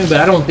AFK farming, but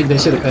I don't think they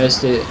should have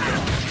patched it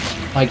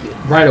like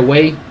right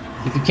away.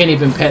 If you can't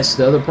even patch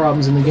the other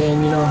problems in the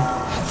game,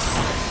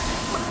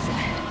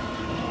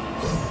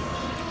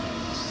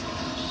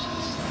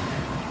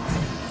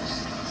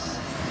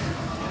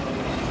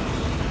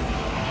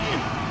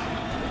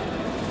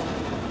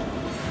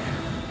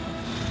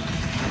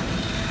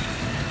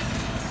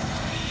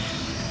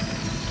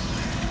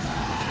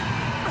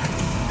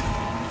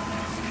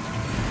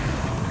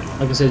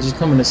 Like I said, just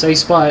come in a safe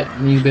spot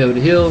and you'll be able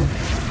to heal.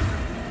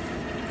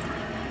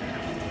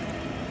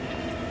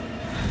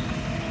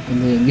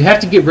 And then you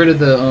have to get rid of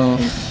the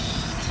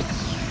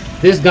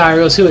this guy, or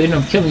else he'll end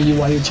up killing you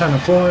while you're trying to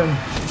farm.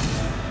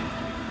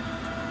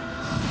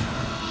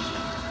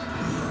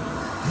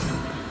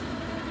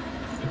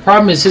 The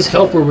problem is his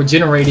health will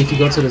regenerate if you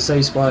go to the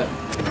safe spot,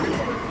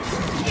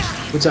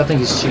 which I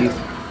think is cheap.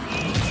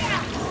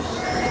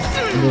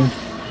 And then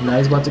now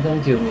he's about to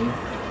come kill me.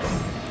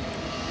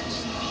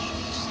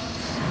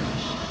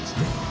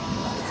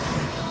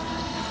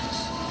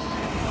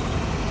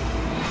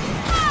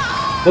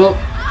 Well,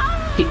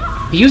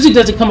 he usually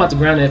doesn't come out the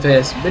ground that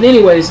fast. But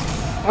anyways,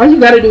 all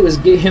you gotta do is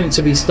get him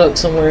to be stuck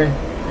somewhere.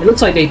 It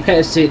looks like they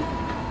patched it,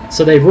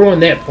 so they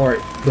ruined that part.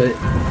 But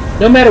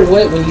no matter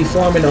what, when you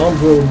farm in the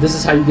Umbral, this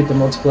is how you get the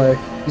multiplier.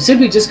 You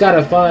simply just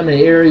gotta find an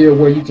area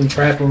where you can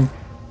trap him.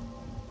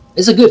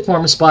 It's a good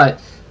farming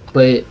spot,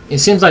 but it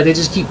seems like they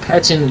just keep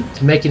patching,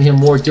 making him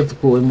more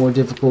difficult and more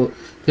difficult.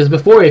 Because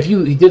before, if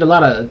you did a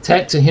lot of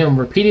attack to him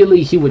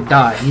repeatedly, he would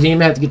die. You didn't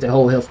even have to get the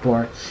whole health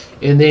bar.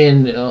 And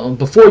then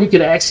before, you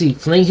could actually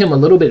fling him a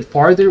little bit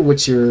farther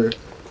with your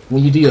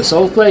when you do your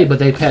soul play, but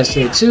they patched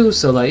it too.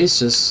 So like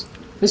it's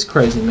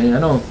crazy, man.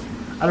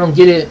 I don't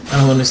get it.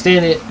 I don't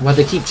understand it. Why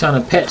they keep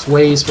trying to patch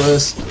ways for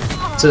us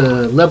to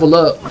level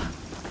up,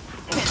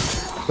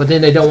 but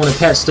then they don't want to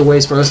patch the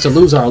ways for us to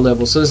lose our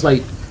level. So it's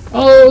like,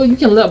 oh, you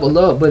can level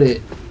up, but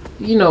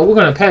you know, we're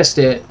gonna patch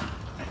that.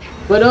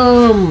 But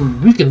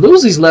we can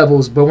lose these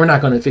levels, but we're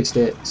not gonna fix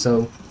that.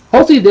 So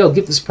hopefully they'll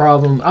get this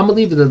problem. I'm gonna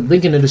leave the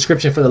link in the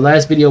description for the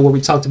last video where we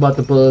talked about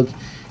the bug,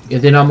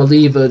 and then I'm gonna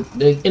leave and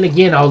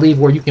again I'll leave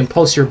where you can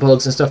post your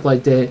bugs and stuff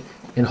like that,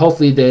 and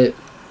hopefully that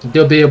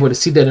they'll be able to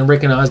see that and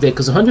recognize that,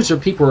 because hundreds of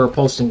people are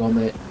posting on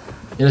that.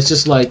 And it's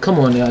just like, come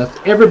on now,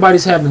 if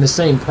everybody's having the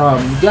same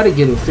problem, you gotta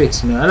get it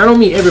fixed, man. And I don't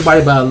mean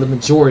everybody by the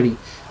majority,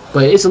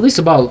 but it's at least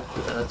about,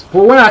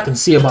 for what I can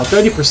see, about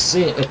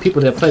 30% of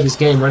people that play this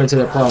game run into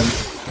that problem.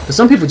 But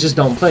some people just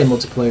don't play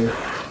multiplayer.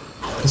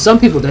 And some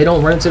people, they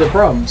don't run into the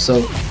problem.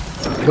 So,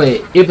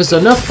 but if it's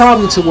enough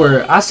problem to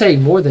where I say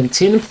more than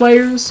 10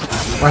 players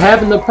are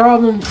having the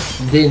problem,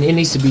 then it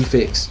needs to be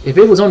fixed. If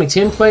it was only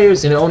 10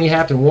 players and it only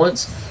happened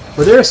once,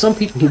 but there are some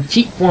people who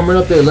keep forming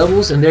up their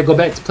levels and they go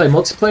back to play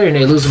multiplayer and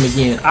they lose them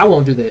again. I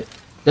won't do that.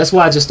 That's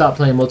why I just stopped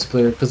playing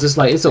multiplayer, because it's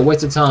like, it's a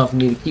waste of time for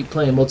me to keep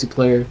playing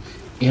multiplayer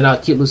and I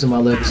keep losing my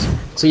levels.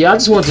 So yeah, I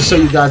just wanted to show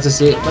you guys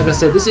this. Like I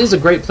said, this is a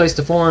great place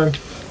to farm.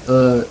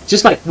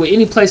 Just like with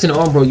any place in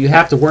Umbral, you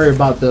have to worry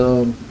about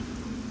the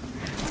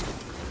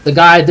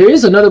guy. There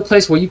is another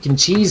place where you can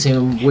cheese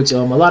him, which a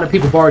lot of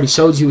people have already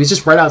showed you. It's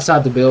just right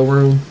outside the bell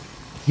room.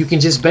 You can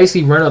just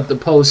basically run up the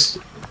post.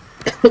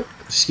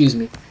 Excuse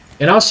me.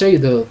 And I'll show you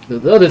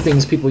the other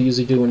things people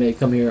usually do when they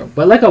come here.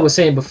 But like I was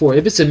saying before,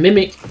 if it's a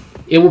mimic,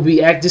 it will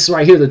be this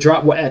right here, the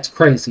drop will act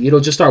crazy. It'll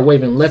just start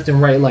waving left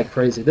and right like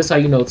crazy. That's how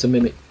you know it's a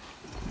mimic.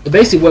 But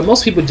basically what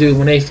most people do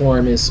when they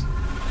farm is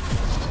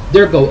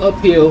they'll go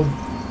uphill,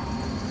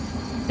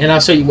 and I'll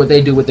show you what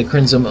they do with the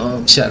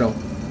Crimson Shadow.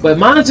 But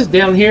mine's just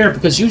down here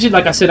because usually,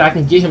 like I said, I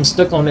can get him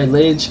stuck on that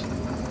ledge.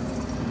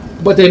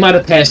 But they might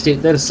have patched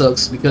it. That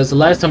sucks, because the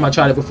last time I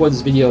tried it before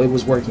this video, it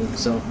was working.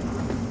 So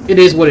it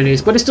is what it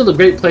is. But it's still a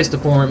great place to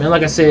farm. And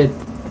like I said,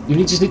 you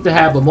just need to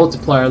have a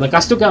multiplier. Like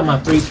I still got my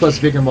 3+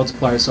 vigor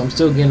multiplier, so I'm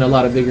still getting a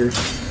lot of vigor.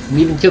 I'm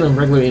even killing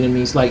regular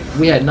enemies. Like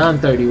we had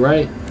 930,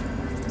 right?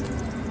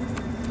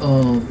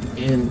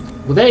 And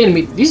with that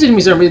enemy, these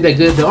enemies aren't really that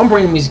good. The Umbral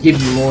enemies give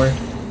you more.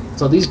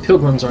 So these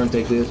pilgrims aren't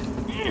that good.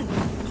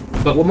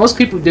 But what most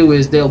people do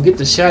is they'll get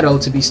the shadow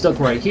to be stuck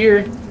right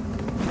here.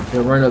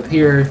 They'll run up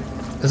here.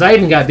 Because I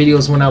even got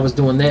videos when I was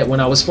doing that,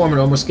 when I was forming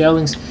Umbral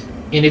Scalings.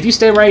 And if you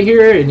stay right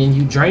here and then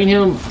you drain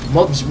him,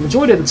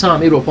 majority of the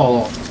time it'll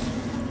fall off.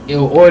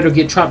 Or it'll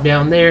get trapped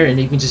down there and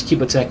you can just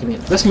keep attacking it.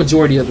 That's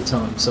majority of the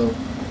time. So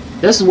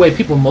that's the way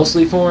people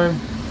mostly farm.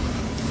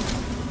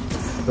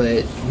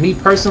 But me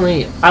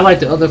personally, I like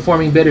the other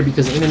farming better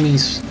because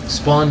enemies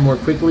spawn more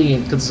quickly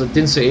and because it's a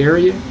denser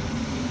area.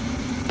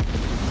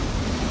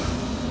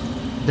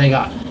 Dang,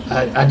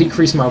 I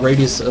decreased my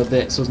radius of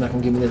that, so it's not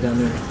gonna give me that down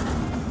there.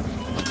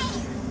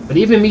 But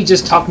even me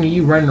just talking to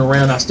you running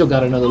around, I still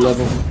got another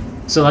level.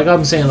 So like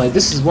I'm saying, like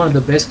this is one of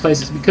the best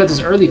places because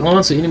it's early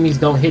on, so enemies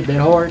don't hit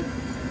that hard,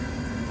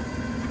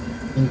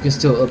 and you can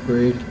still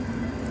upgrade.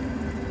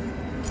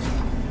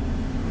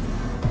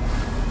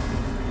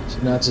 So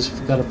now I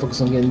just gotta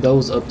focus on getting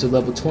those up to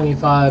level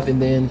 25,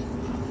 and then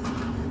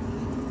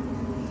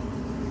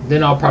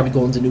I'll probably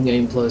go into New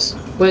Game Plus.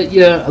 But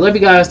yeah, I love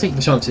you guys. Thank you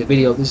for showing up to the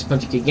video. This is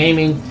Punchy Kid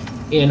Gaming,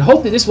 and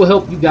hope that this will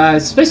help you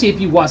guys, especially if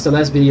you watched the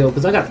last video,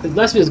 because the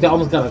last video's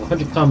almost got like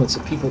 100 comments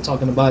of people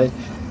talking about it.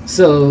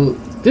 So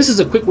this is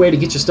a quick way to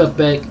get your stuff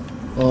back.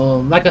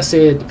 Like I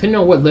said, depending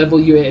on what level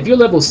you're at, if you're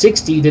level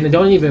 60, then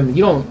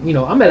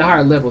I'm at a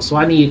higher level, so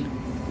I need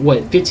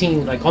what,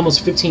 15, like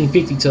almost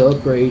 1550 to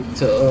upgrade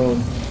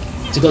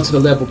to go to the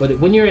level. But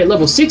when you're at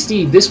level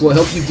 60, this will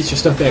help you get your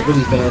stuff back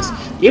really fast.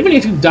 Even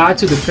if you die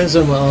to the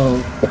Crimson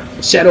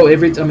Shadow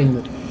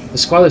the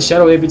Scarlet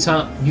Shadow every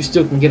time, you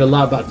still can get a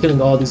lot by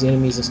killing all these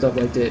enemies and stuff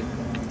like that.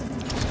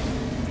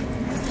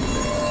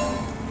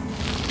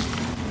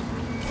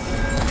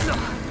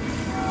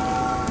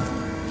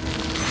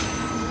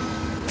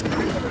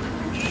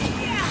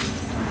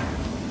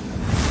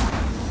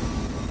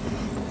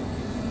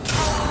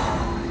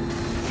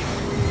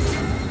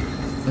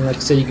 And like I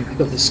said, you can pick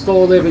up the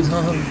skull every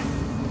time.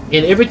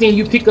 And everything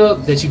you pick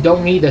up that you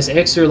don't need, that's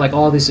extra, like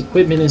all this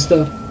equipment and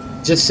stuff,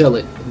 just sell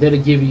it.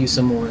 That'll give you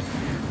some more.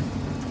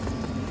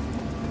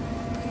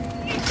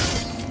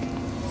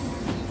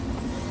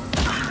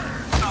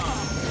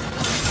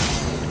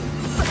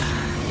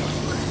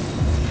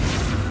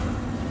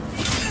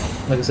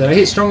 Like I said, I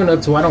hit strong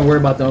enough to where I don't worry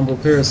about the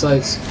Umbral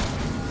parasites.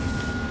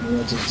 And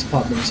I just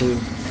pop them too.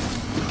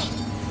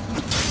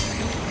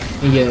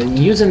 And yeah,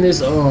 using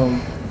this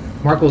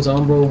Marco X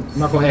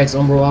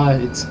Umbral Eye,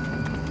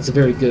 it's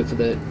very good for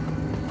that.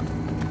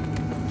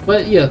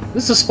 But yeah,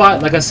 this is a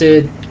spot, like I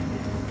said,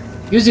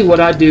 usually what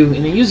I do,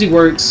 and it usually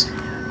works,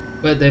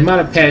 but they might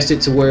have patched it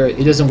to where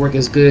it doesn't work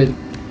as good,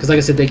 because like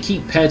I said, they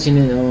keep patching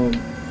in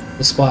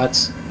the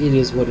spots. It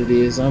is what it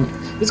is.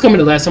 It's gonna be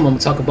the last time I'm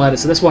gonna talk about it,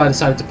 so that's why I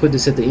decided to put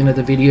this at the end of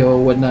the video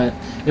or whatnot,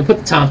 and put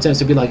the timestamps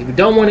to be like, if you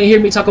don't want to hear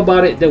me talk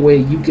about it, that way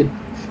you could.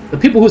 The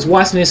people who's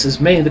watching this is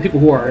mainly the people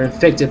who are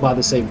infected by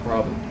the same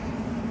problem.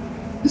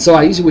 So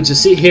I usually would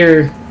just sit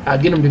here, I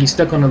get him to be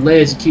stuck on the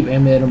ledge and keep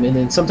aiming at him, and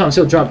then sometimes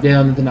he'll drop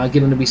down, and then I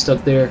get him to be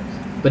stuck there.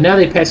 But now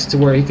they patched it to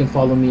where he can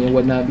follow me and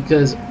whatnot,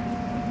 because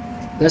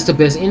that's the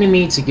best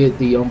enemy to get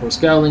the Umbral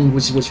Scowling,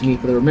 which is what you need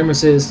for the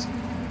remembrances.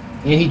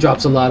 And he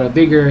drops a lot of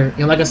bigger.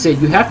 And like I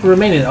said, you have to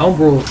remain in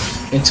Umbral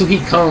until he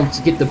comes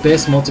to get the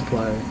best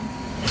multiplier.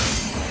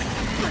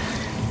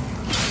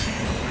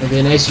 And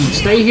then as you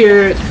stay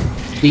here,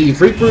 the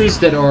Reapers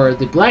that are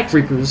the Black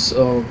Reapers,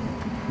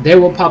 they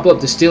will pop up.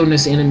 The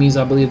Stillness enemies,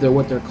 I believe they're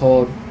what they're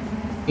called.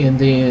 And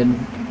then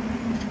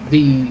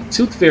the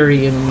Tooth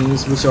Fairy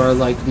enemies, which are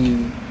like the,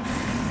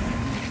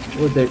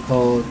 what they're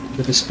called,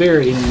 the Despair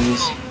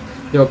enemies,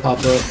 they'll pop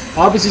up.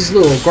 Obviously these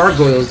little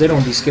gargoyles, they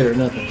don't be scared of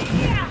nothing.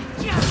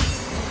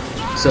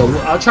 So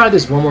I'll try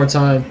this one more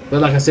time, but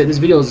like I said, this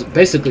video is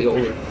basically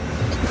over.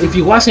 If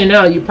you're watching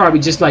now, you're probably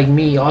just like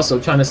me, also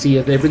trying to see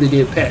if they really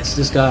did patch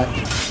this guy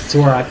to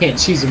where I can't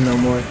cheese him no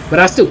more. But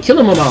I still kill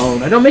him on my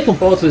own. I don't make him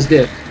fall to his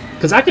death,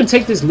 because I can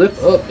take this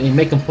lift up and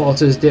make him fall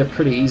to his death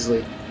pretty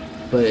easily.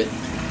 But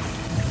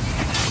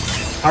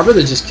I'd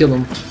rather just kill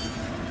him.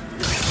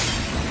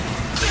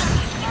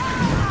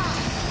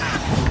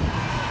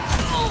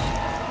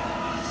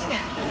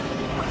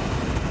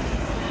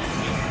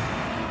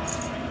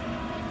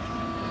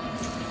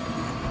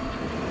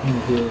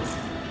 Good.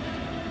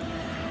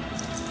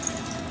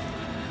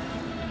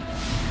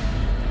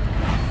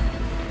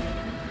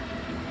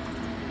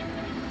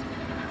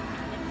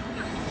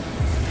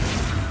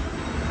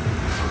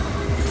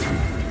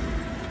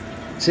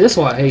 See, that's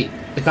what I hate.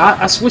 Like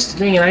I switched the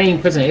thing and I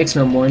ain't pressing X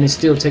no more, and it's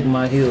still taking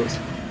my heals.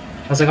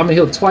 I was like, I'm gonna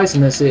heal twice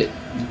and that's it,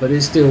 but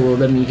it still will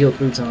let me heal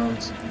 3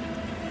 times.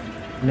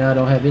 Now I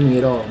don't have any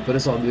at all, but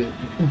it's all good.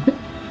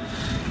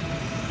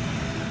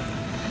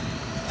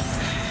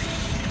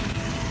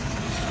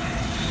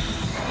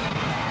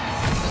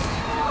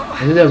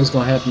 I knew that was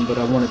gonna happen, but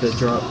I wanted to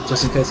drop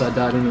just in case I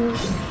died anyway.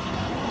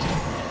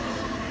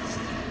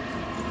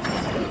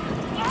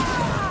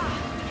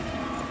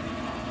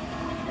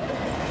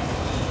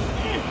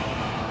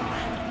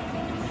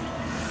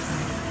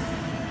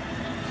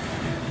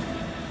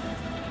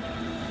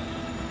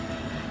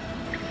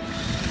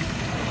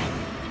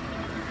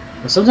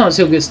 But sometimes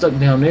he'll get stuck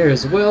down there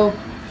as well,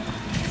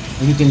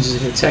 and you can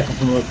just attack him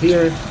from up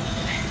here.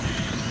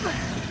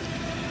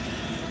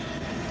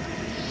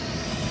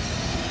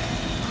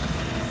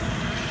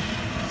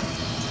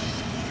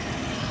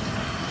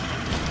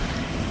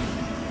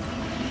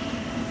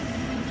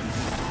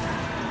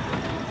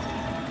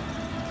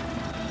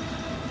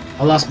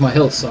 I lost my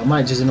health, so I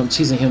might just end up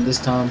cheesing him this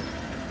time.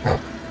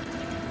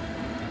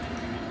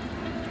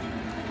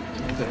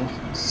 Okay,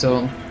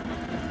 so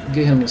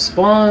get him to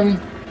spawn.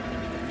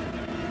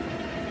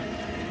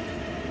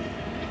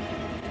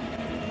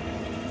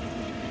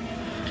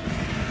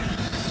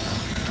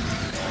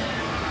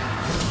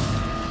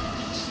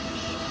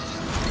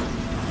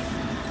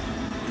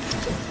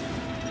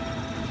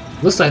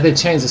 Looks like they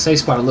changed the safe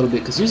spot a little bit,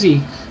 because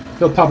usually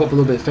he'll pop up a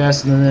little bit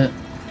faster than that.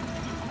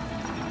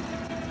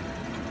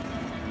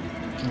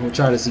 We'll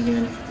try this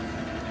again.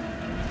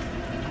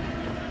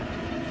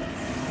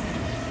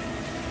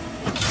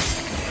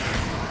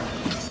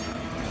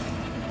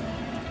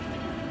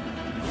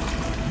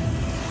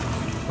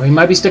 Or he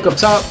might be stuck up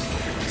top,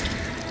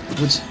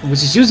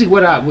 which is usually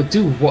what I would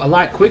do a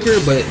lot quicker,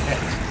 but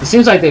it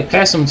seems like they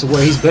passed him to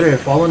where he's better at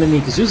falling than me,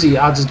 because usually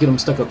I'll just get him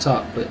stuck up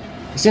top, but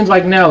it seems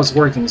like now it's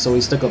working, so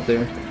he's stuck up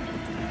there.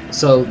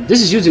 So this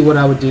is usually what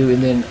I would do,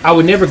 and then I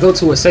would never go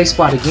to a safe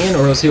spot again,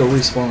 or else he'll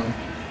respawn.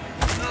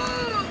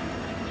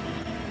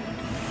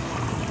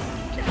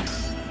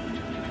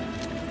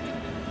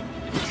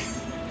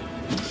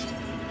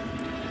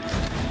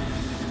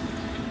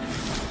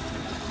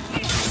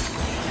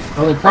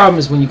 The only problem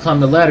is when you climb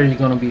the ladder, you're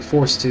going to be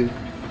forced to.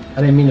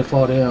 I didn't mean to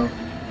fall down.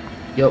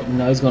 Yep,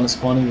 now he's going to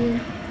spawn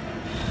again.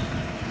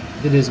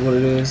 It is what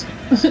it is.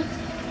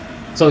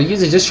 So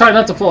usually just try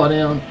not to fall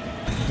down,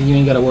 and you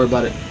ain't got to worry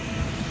about it.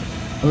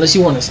 Unless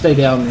you want to stay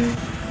down there.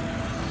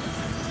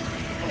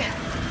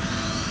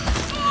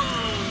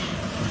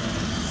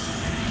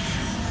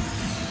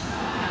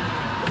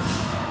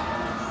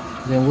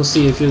 Then we'll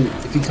see if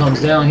he comes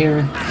down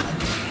here.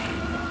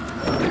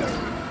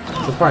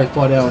 He'll probably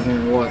fall down here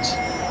and watch.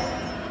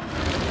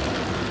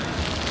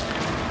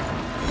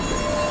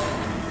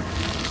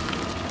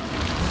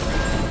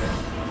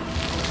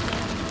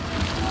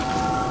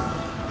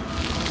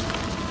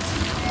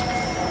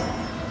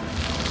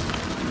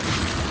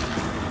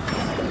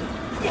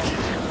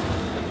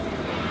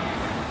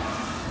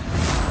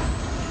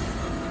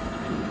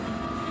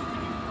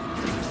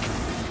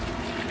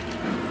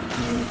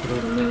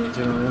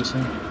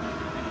 Generation.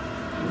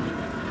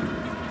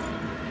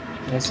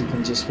 Guess you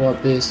can just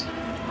swap this.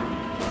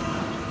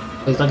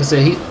 Like I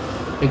said,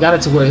 they got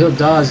it to where he'll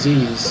dodge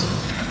these.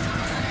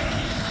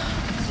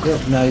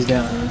 Yep, now he's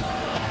down here.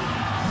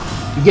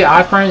 You get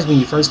iframes when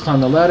you first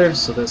climb the ladder,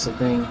 so that's the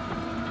thing.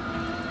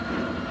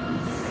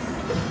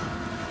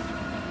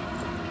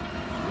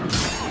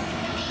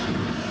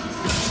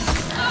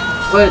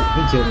 But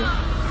he killed me.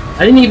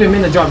 I didn't even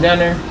mean to drop down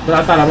there, but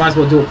I thought I might as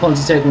well do a plunge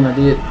attack when I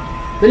did.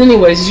 But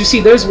anyways, as you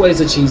see, there's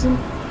ways of cheesing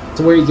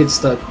to where you get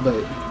stuck, but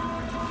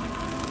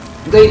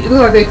it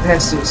look like they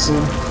passed it, so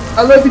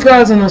I love you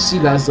guys and I'll see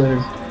you guys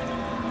later.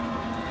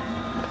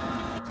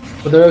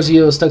 For those of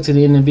you stuck to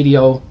the end of the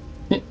video,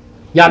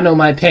 y'all know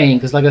my pain,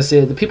 because like I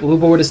said, the people who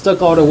were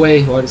stuck all the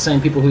way are the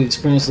same people who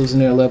experienced losing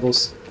their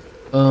levels.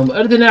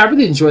 Other than that, I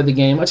really enjoyed the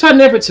game. I try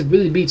never to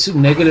really be too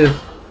negative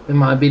in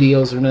my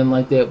videos or nothing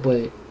like that,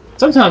 but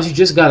sometimes you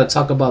just gotta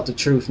talk about the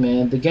truth,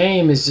 man. The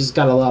game has just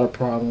got a lot of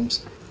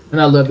problems, and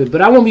I love it.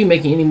 But I won't be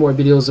making any more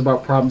videos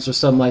about problems or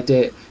something like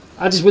that.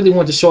 I just really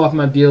want to show off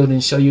my build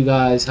and show you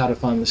guys how to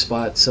find the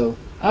spot. So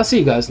I'll see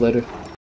you guys later.